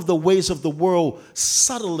has some of the ways of the world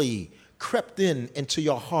subtly crept into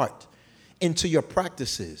your heart, into your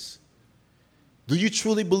practices? Do you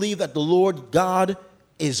truly believe that the Lord God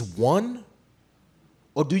is one?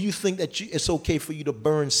 Or do you think that it's okay for you to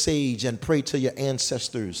burn sage and pray to your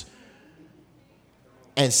ancestors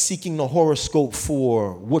and seeking the horoscope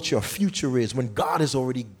for what your future is when God has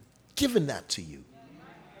already given that to you?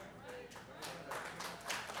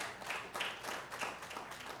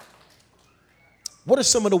 What are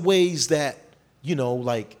some of the ways that,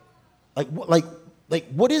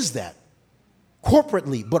 what is that?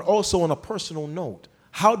 Corporately, but also on a personal note.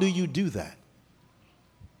 How do you do that?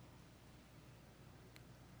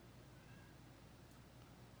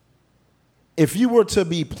 If you were to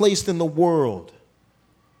be placed in the world,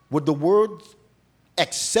 would the world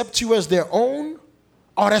accept you as their own?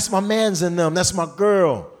 Oh, that's my man's in them. That's my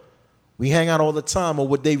girl. We hang out all the time. Or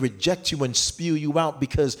would they reject you and spew you out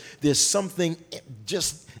because there's something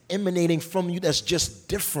just emanating from you that's just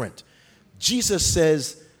different? Jesus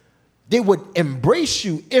says they would embrace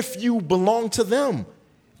you if you belong to them.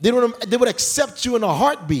 They would accept you in a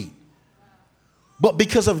heartbeat. But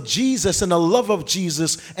because of Jesus and the love of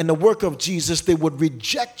Jesus and the work of Jesus, they would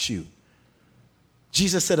reject you.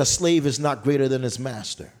 Jesus said a slave is not greater than his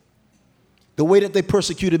master. The way that they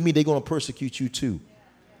persecuted me, they're going to persecute you too.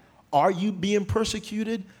 Are you being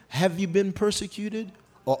persecuted? Have you been persecuted?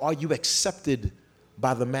 Or are you accepted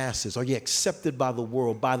by the masses? Are you accepted by the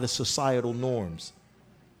world, by the societal norms?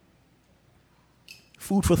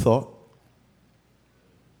 Food for thought.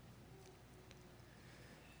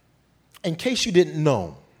 In case you didn't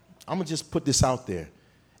know, I'm going to just put this out there.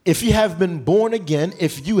 If you have been born again,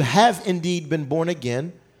 if you have indeed been born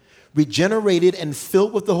again, regenerated and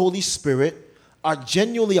filled with the Holy Spirit, are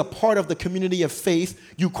genuinely a part of the community of faith,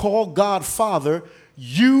 you call God Father,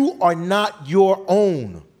 you are not your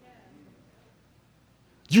own.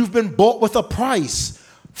 You've been bought with a price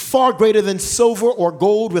far greater than silver or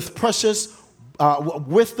gold with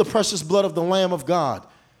the precious blood of the Lamb of God.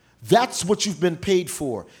 That's what you've been paid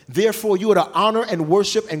for. Therefore, you are to honor and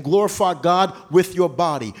worship and glorify God with your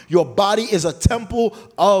body. Your body is a temple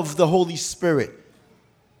of the Holy Spirit.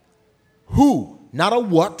 Who? Not a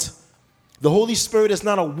what. The Holy Spirit is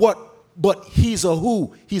not a what, but he's a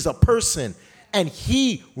who. He's a person. And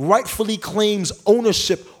he rightfully claims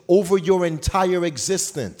ownership over your entire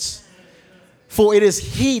existence. For it is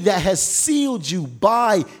he that has sealed you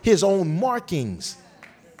by his own markings.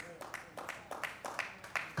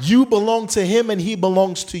 You belong to him and he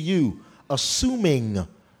belongs to you, assuming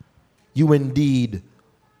you indeed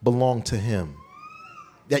belong to him,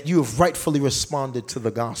 that you have rightfully responded to the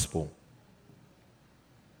gospel.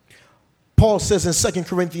 Paul says in 2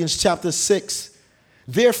 Corinthians chapter 6,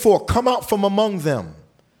 therefore come out from among them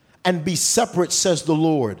and be separate, says the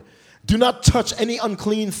Lord. Do not touch any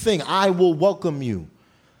unclean thing. I will welcome you.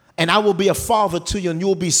 And I will be a father to you, and you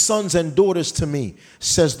will be sons and daughters to me,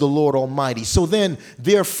 says the Lord Almighty. So then,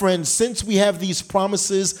 dear friends, since we have these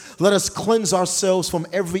promises, let us cleanse ourselves from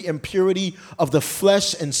every impurity of the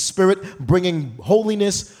flesh and spirit, bringing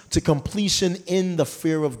holiness to completion in the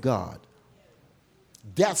fear of God.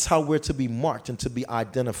 That's how we're to be marked and to be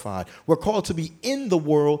identified. We're called to be in the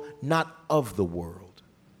world, not of the world.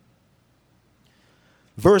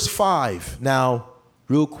 Verse 5. Now,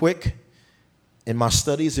 real quick, in my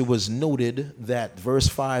studies, it was noted that verse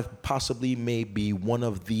 5 possibly may be one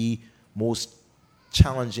of the most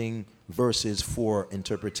challenging verses for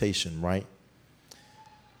interpretation, right?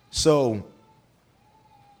 So,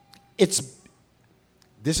 this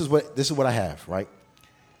is what I have, right?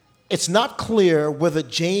 It's not clear whether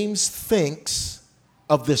James thinks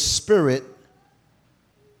of the Spirit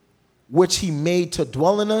which he made to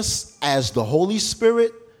dwell in us as the Holy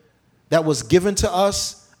Spirit that was given to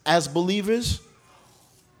us as believers,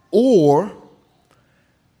 or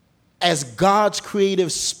as God's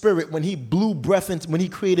creative spirit when he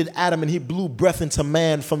created Adam and he blew breath into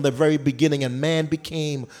man from the very beginning, and man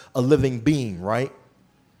became a living being, right?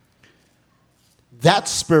 That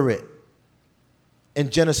spirit in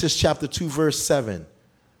Genesis chapter 2, verse 7.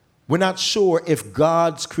 We're not sure if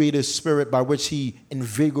God's creative spirit by which he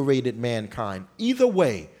invigorated mankind. Either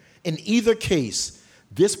way, in either case,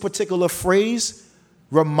 this particular phrase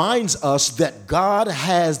reminds us that God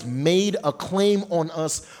has made a claim on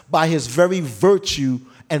us by his very virtue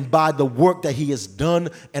and by the work that he has done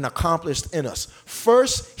and accomplished in us.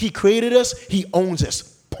 First, he created us, he owns us,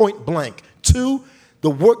 point blank. 2, the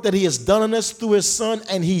work that he has done in us through his son,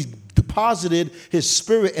 and he deposited his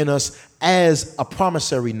spirit in us as a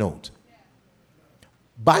promissory note.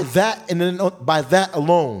 By that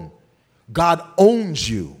alone, God owns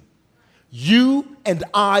you. You and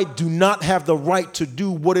I do not have the right to do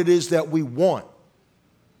what it is that we want.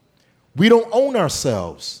 We don't own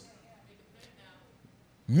ourselves.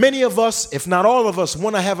 Many of us, if not all of us,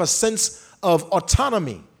 want to have a sense of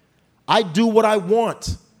autonomy. I do what I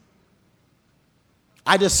want.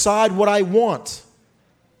 I decide what I want.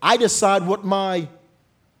 I decide what my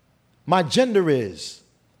gender is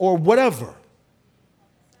or whatever.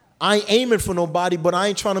 I ain't aiming for nobody, but I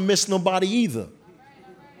ain't trying to miss nobody either.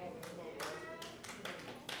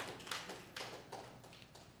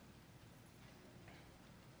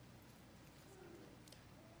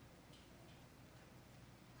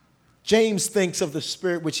 James thinks of the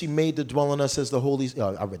Spirit which he made to dwell in us as the Holy...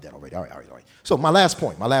 I read that already. All right. So my last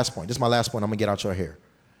point. This is my last point. I'm going to get out your hair.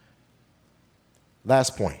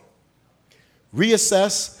 Last point.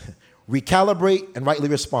 Reassess, recalibrate, and rightly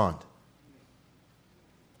respond.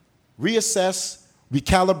 Reassess,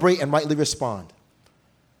 recalibrate, and rightly respond.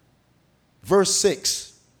 Verse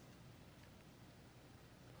 6.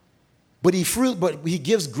 But he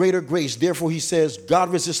gives greater grace. Therefore, he says, God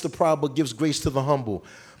resists the proud, but gives grace to the humble.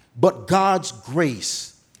 But God's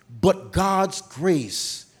grace.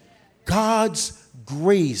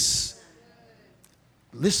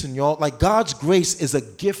 Listen, y'all, like God's grace is a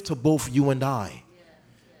gift to both you and I.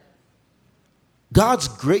 God's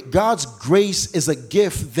grace is a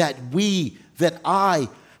gift that I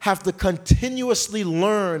have to continuously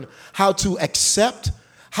learn how to accept,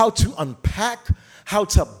 how to unpack, how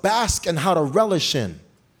to bask, and how to relish in.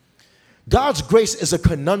 God's grace is a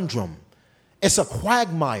conundrum. It's a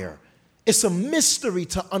quagmire. It's a mystery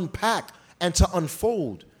to unpack and to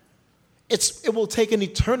unfold. It will take an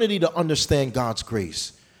eternity to understand God's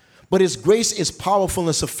grace. But his grace is powerful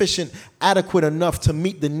and sufficient, adequate enough to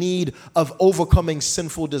meet the need of overcoming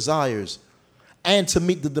sinful desires and to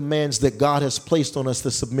meet the demands that God has placed on us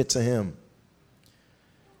to submit to him.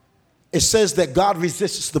 It says that God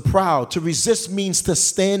resists the proud. To resist means to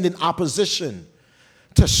stand in opposition,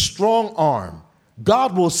 to strong arm.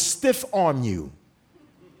 God will stiff arm you.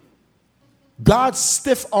 God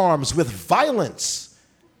stiff arms with violence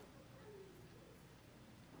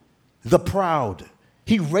the proud.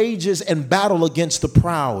 He rages in battle against the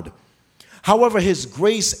proud. However, his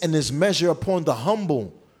grace and his measure upon the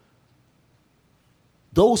humble,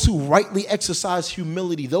 those who rightly exercise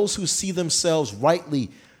humility, those who see themselves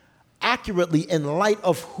rightly, accurately in light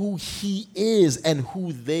of who he is and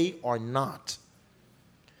who they are not.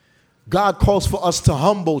 God calls for us to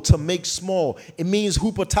humble, to make small. It means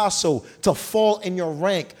hupotasso, to fall in your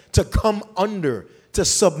rank, to come under, to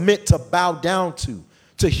submit, to bow down to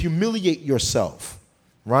humiliate yourself,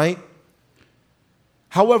 right?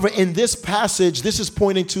 However, in this passage, this is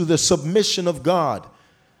pointing to the submission of God,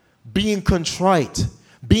 being contrite,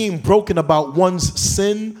 being broken about one's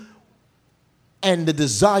sin and the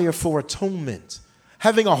desire for atonement,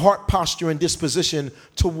 having a heart posture and disposition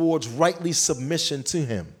towards rightly submission to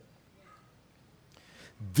him.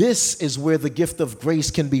 This is where the gift of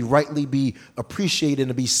grace can be rightly be appreciated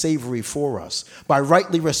and be savory for us, by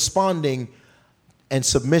rightly responding and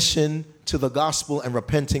submission to the gospel and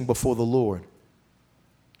repenting before the Lord.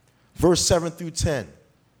 Verse 7 through 10.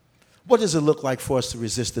 What does it look like for us to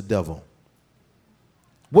resist the devil?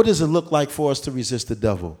 What does it look like for us to resist the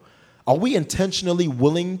devil? Are we intentionally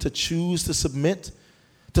willing to choose to submit,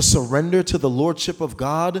 to surrender to the lordship of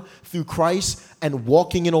God through Christ and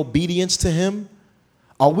walking in obedience to him?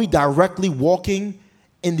 Are we directly walking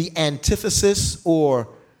in the antithesis or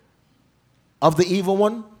of the evil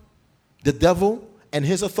one, the devil and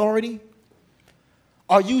his authority?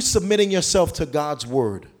 Are you submitting yourself to God's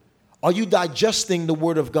word? Are you digesting the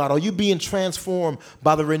word of God? Are you being transformed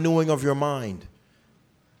by the renewing of your mind?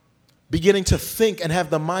 Beginning to think and have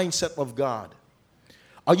the mindset of God?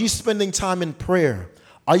 Are you spending time in prayer?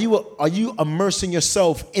 Are you immersing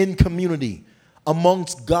yourself in community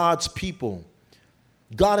amongst God's people?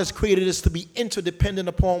 God has created us to be interdependent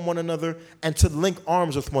upon one another and to link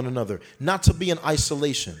arms with one another, not to be in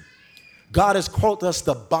isolation. God has called us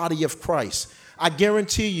the body of Christ. I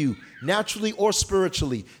guarantee you, naturally or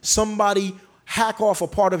spiritually, somebody hack off a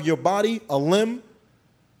part of your body, a limb,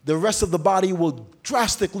 the rest of the body will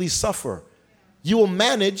drastically suffer. You will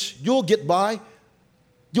manage, you'll get by,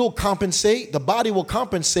 you'll compensate, the body will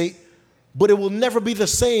compensate, but it will never be the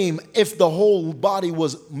same if the whole body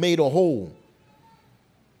was made a whole.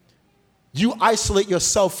 You isolate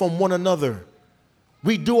yourself from one another.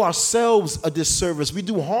 We do ourselves a disservice. We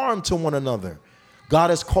do harm to one another. God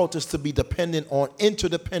has called us to be dependent on,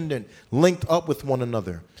 interdependent, linked up with one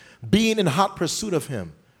another, being in hot pursuit of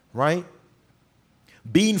him, right?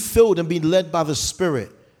 Being filled and being led by the Spirit.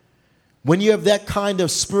 When you have that kind of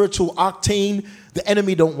spiritual octane, the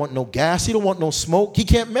enemy don't want no gas. He don't want no smoke. He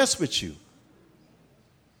can't mess with you.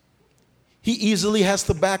 He easily has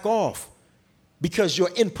to back off because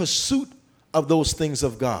you're in pursuit of those things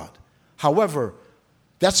of God. However,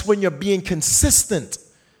 that's when you're being consistent.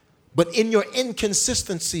 But in your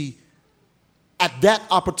inconsistency, at that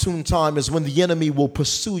opportune time is when the enemy will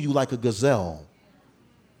pursue you like a gazelle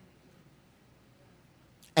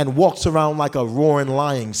and walks around like a roaring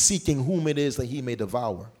lion, seeking whom it is that he may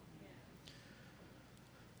devour.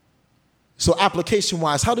 So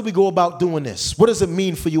application-wise, how do we go about doing this? What does it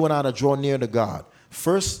mean for you and I to draw near to God?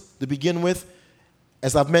 First, to begin with,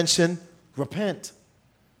 as I've mentioned, repent.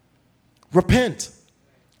 Repent.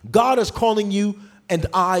 God is calling you and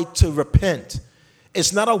I to repent.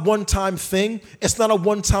 It's not a one-time thing. It's not a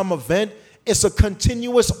one-time event. It's a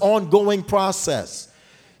continuous, ongoing process.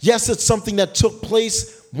 Yes, it's something that took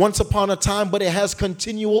place once upon a time, but it has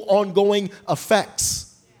continual, ongoing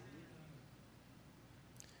effects.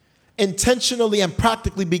 Intentionally and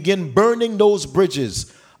practically begin burning those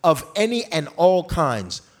bridges of any and all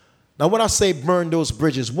kinds. Now, when I say burn those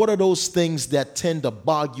bridges, what are those things that tend to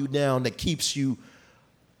bog you down, that keeps you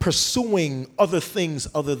pursuing other things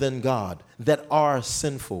other than God, that are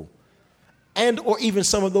sinful? And or even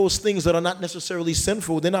some of those things that are not necessarily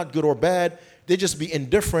sinful, they're not good or bad, they just be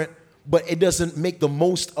indifferent, but it doesn't make the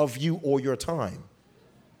most of you or your time.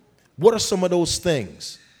 What are some of those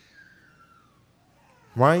things?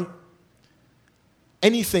 Right?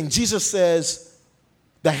 Anything. Jesus says,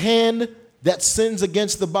 the hand that sins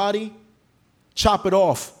against the body, chop it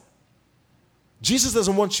off. Jesus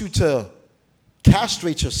doesn't want you to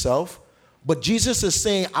castrate yourself, but Jesus is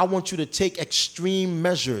saying, I want you to take extreme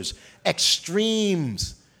measures,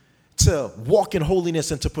 extremes, to walk in holiness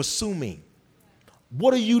and to pursue me.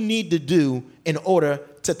 What do you need to do in order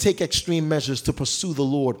to take extreme measures to pursue the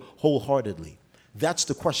Lord wholeheartedly? That's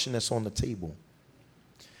the question that's on the table.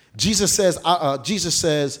 Jesus says,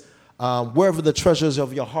 wherever the treasures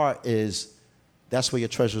of your heart is, that's where your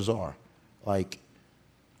treasures are. Like,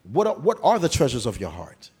 what are the treasures of your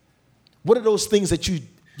heart? What are those things that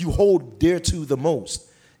you hold dear to the most?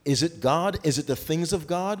 Is it God? Is it the things of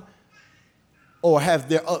God? Or have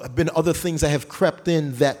there been other things that have crept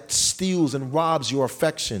in that steals and robs your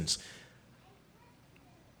affections?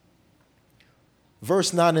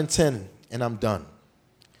 Verse 9 and 10, and I'm done.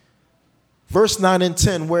 Verse 9 and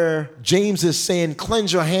 10, where James is saying,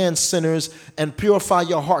 cleanse your hands, sinners, and purify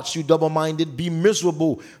your hearts, you double-minded. Be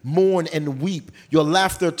miserable, mourn and weep. Your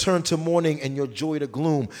laughter turn to mourning and your joy to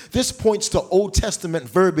gloom. This points to Old Testament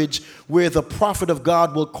verbiage where the prophet of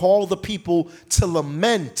God will call the people to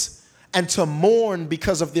lament and to mourn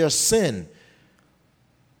because of their sin.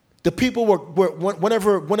 The people were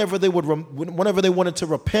whenever they wanted to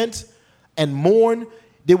repent and mourn,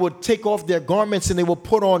 they would take off their garments and they would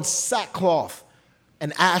put on sackcloth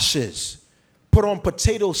and ashes, put on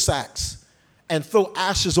potato sacks and throw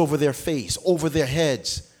ashes over their face, over their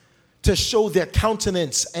heads, to show their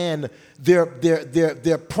countenance and their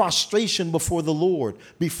prostration before the Lord,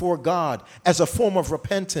 before God, as a form of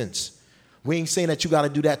repentance. We ain't saying that you got to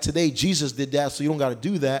do that today. Jesus did that, so you don't got to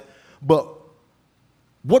do that. But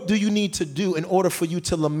What do you need to do in order for you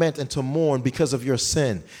to lament and to mourn because of your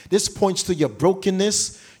sin? This points to your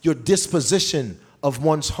brokenness, your disposition of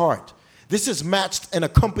one's heart. This is matched and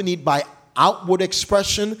accompanied by outward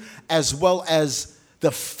expression as well as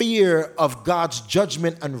the fear of God's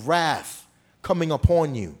judgment and wrath coming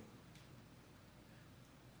upon you.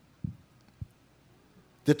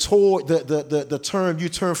 The term, you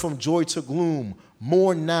turn from joy to gloom,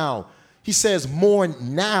 mourn now. He says mourn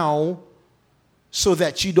now so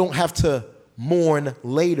that you don't have to mourn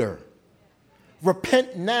later.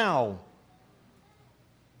 Repent now.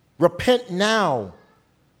 Repent now.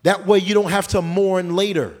 That way you don't have to mourn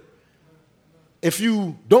later. If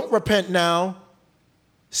you don't repent now,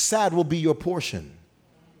 sad will be your portion.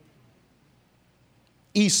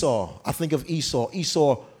 Esau, I think of Esau.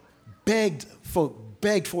 Esau begged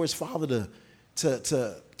for his father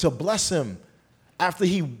to bless him after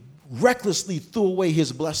he recklessly threw away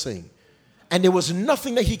his blessing. And there was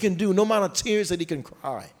nothing that he can do, no amount of tears that he can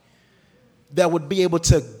cry, that would be able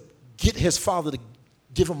to get his father to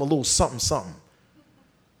give him a little something, something.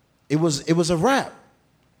 It was a wrap.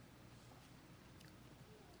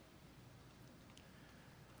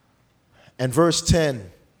 And verse 10,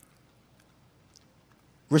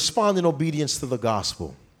 respond in obedience to the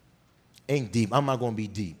gospel. Ain't deep. I'm not going to be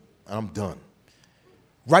deep. I'm done.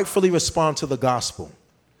 Rightfully respond to the gospel.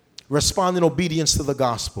 Respond in obedience to the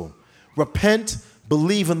gospel. Repent,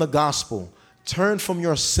 believe in the gospel. Turn from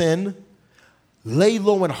your sin. Lay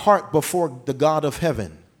low in heart before the God of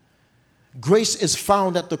heaven. Grace is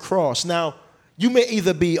found at the cross. Now, you may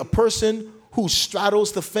either be a person who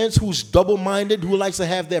straddles the fence, who's double-minded, who likes to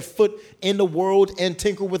have their foot in the world and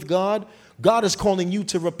tinker with God. God is calling you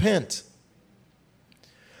to repent.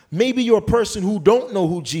 Maybe you're a person who don't know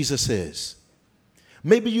who Jesus is.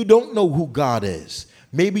 Maybe you don't know who God is.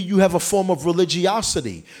 Maybe you have a form of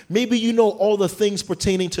religiosity. Maybe you know all the things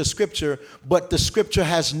pertaining to Scripture, but the Scripture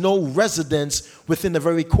has no residence within the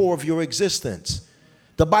very core of your existence.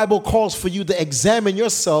 The Bible calls for you to examine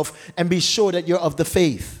yourself and be sure that you're of the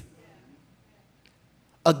faith.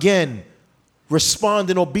 Again, respond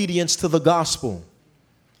in obedience to the gospel.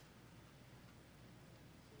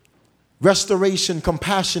 Restoration,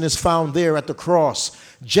 compassion is found there at the cross.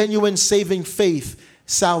 Genuine saving faith,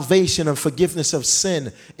 salvation, and forgiveness of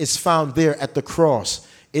sin is found there at the cross.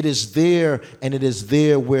 It is there, and it is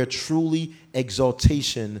there where truly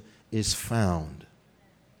exaltation is found.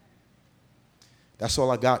 That's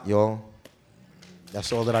all I got, y'all.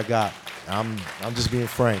 That's all that I got. I'm just being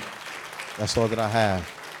frank. That's all that I have.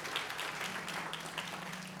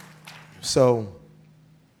 So,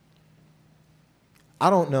 I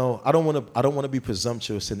don't know. I don't want to be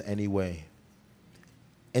presumptuous in any way.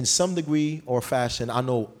 In some degree or fashion, I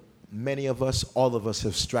know many of us, all of us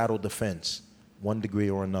have straddled the fence, one degree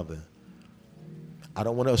or another. I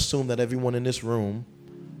don't want to assume that everyone in this room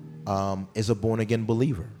is a born-again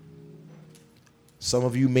believer. Some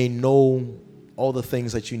of you may know all the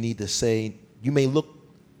things that you need to say. You may look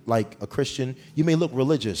like a Christian. You may look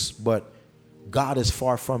religious, but God is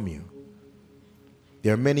far from you.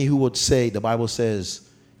 There are many who would say, the Bible says,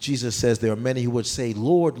 Jesus says, there are many who would say,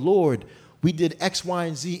 Lord, Lord, we did X, Y,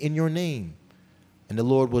 and Z in your name. And the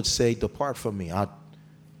Lord would say, depart from me. I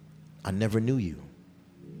never knew you.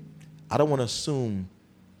 I don't want to assume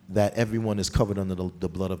that everyone is covered under the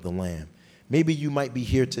blood of the Lamb. Maybe you might be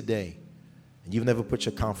here today and you've never put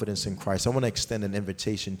your confidence in Christ. I want to extend an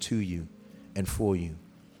invitation to you and for you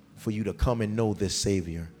to come and know this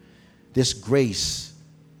Savior. This grace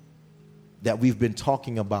that we've been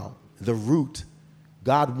talking about, the root.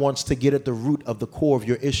 God wants to get at the root of the core of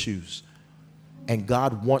your issues. And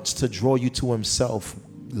God wants to draw you to himself,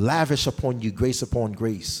 lavish upon you grace upon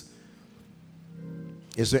grace.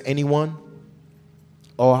 Is there anyone?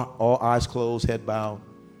 All eyes closed, head bowed.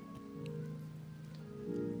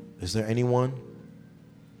 Is there anyone?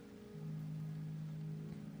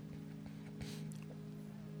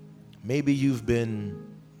 Maybe you've been,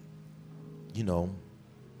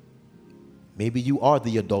 maybe you are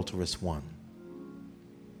the adulterous one.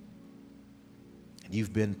 And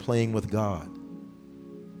you've been playing with God,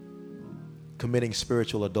 committing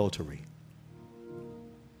spiritual adultery.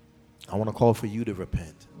 I want to call for you to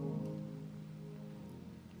repent.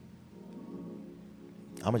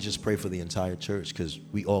 I'm going to just pray for the entire church because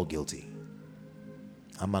we all guilty.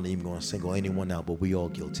 I'm not even going to single anyone out, but we all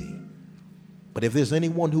guilty. But if there's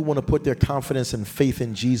anyone who want to put their confidence and faith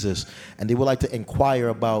in Jesus and they would like to inquire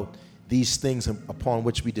about these things upon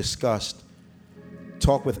which we discussed,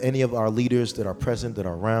 talk with any of our leaders that are present, that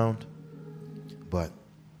are around. But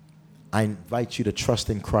I invite you to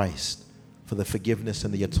trust in Christ for the forgiveness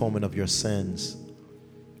and the atonement of your sins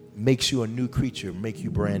makes you a new creature, make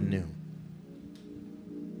you brand new.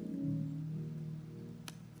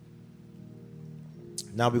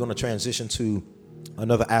 Now we're going to transition to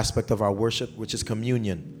another aspect of our worship, which is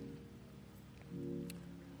communion.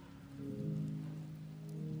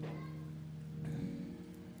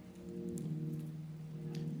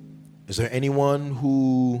 Is there anyone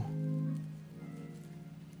who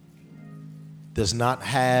does not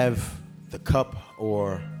have the cup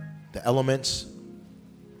or the elements?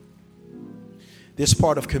 This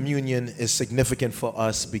part of communion is significant for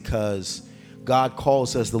us because God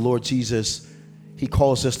calls us, the Lord Jesus, he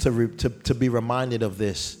calls us to be reminded of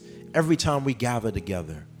this every time we gather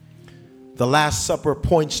together. The Last Supper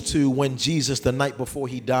points to when Jesus, the night before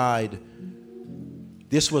he died,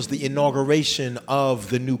 this was the inauguration of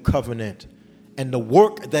the new covenant and the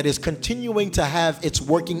work that is continuing to have its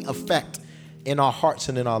working effect in our hearts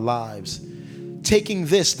and in our lives. Taking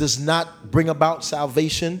this does not bring about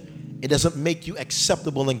salvation. It doesn't make you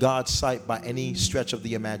acceptable in God's sight by any stretch of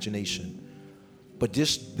the imagination. But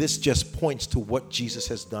this just points to what Jesus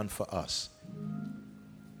has done for us.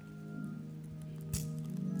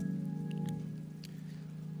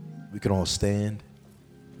 We can all stand.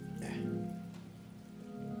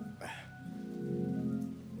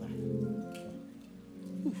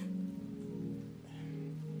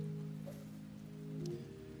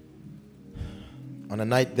 On the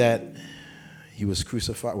night that he was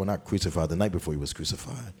crucified, well, not crucified, the night before he was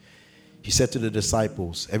crucified, he said to the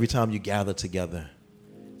disciples, every time you gather together,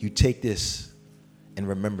 you take this in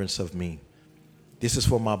remembrance of me. This is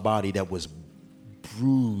for my body that was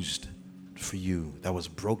bruised for you, that was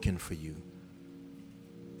broken for you.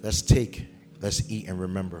 Let's take, let's eat and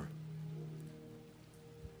remember.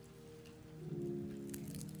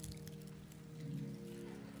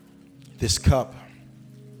 This cup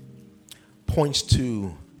points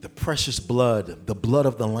to the precious blood, the blood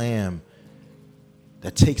of the Lamb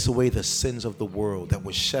that takes away the sins of the world, that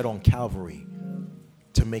was shed on Calvary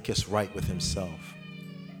to make us right with himself.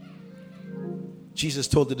 Jesus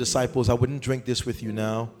told the disciples, I wouldn't drink this with you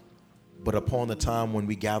now, but upon the time when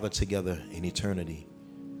we gather together in eternity.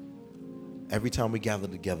 Every time we gather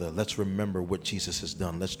together, let's remember what Jesus has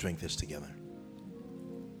done. Let's drink this together.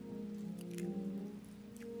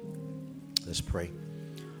 Let's pray.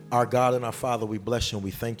 Our God and our Father, we bless you and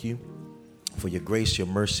we thank you for your grace, your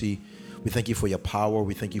mercy. We thank you for your power.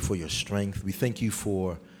 We thank you for your strength. We thank you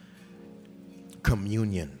for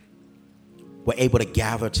communion. We're able to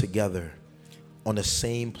gather together on the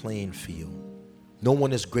same playing field. No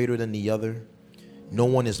one is greater than the other. No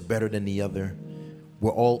one is better than the other.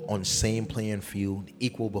 We're all on the same playing field,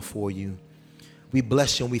 equal before you. We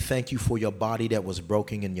bless you and we thank you for your body that was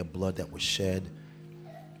broken and your blood that was shed.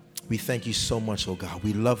 We thank you so much, oh God.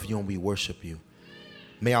 We love you and we worship you.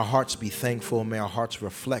 May our hearts be thankful. May our hearts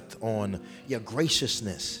reflect on your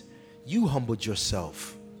graciousness. You humbled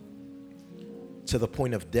yourself to the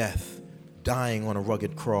point of death, dying on a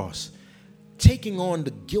rugged cross, taking on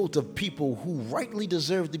the guilt of people who rightly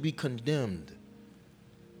deserve to be condemned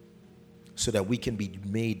so that we can be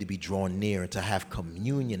made to be drawn near and to have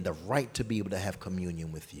communion, the right to be able to have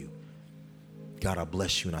communion with you. God, I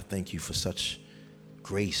bless you and I thank you for such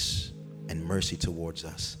grace and mercy towards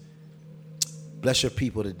us. Bless your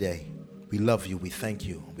people today. We love you. We thank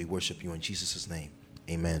you. We worship you in Jesus' name.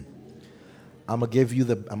 Amen. I'm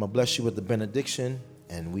gonna bless you with the benediction,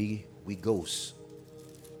 and we goes.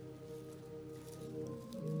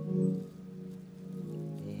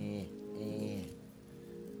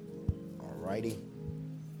 Alrighty.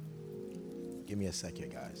 Give me a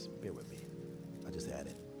second, guys. Bear with me. I just had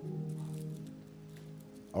it.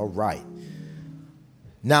 All right.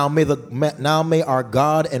 Now may our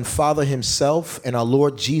God and Father himself and our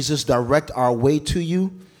Lord Jesus direct our way to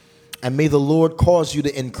you, and may the Lord cause you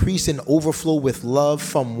to increase and overflow with love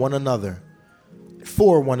from one another,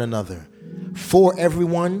 for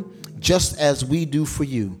everyone, just as we do for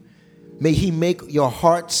you. May he make your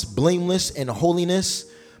hearts blameless in holiness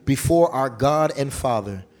before our God and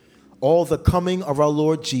Father, all the coming of our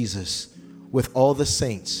Lord Jesus with all the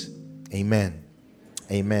saints. Amen.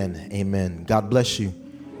 Amen. Amen. God bless you.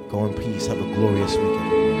 Go in peace. Have a glorious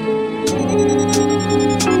weekend.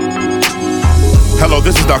 Hello,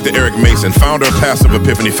 this is Dr. Eric Mason, founder of Passive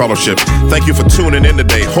Epiphany Fellowship. Thank you for tuning in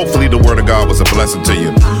today. Hopefully the Word of God was a blessing to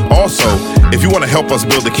you. Also, if you want to help us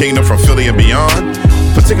build the kingdom from Philly and beyond,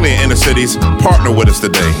 particularly in inner cities, partner with us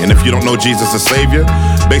today. And if you don't know Jesus as Savior,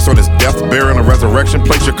 based on his death, burial, and resurrection,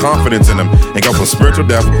 place your confidence in him and go from spiritual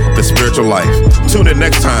death to spiritual life. Tune in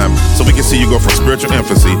next time so we can see you go from spiritual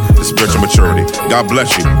infancy to spiritual maturity. God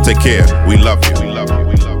bless you. Take care. We love you.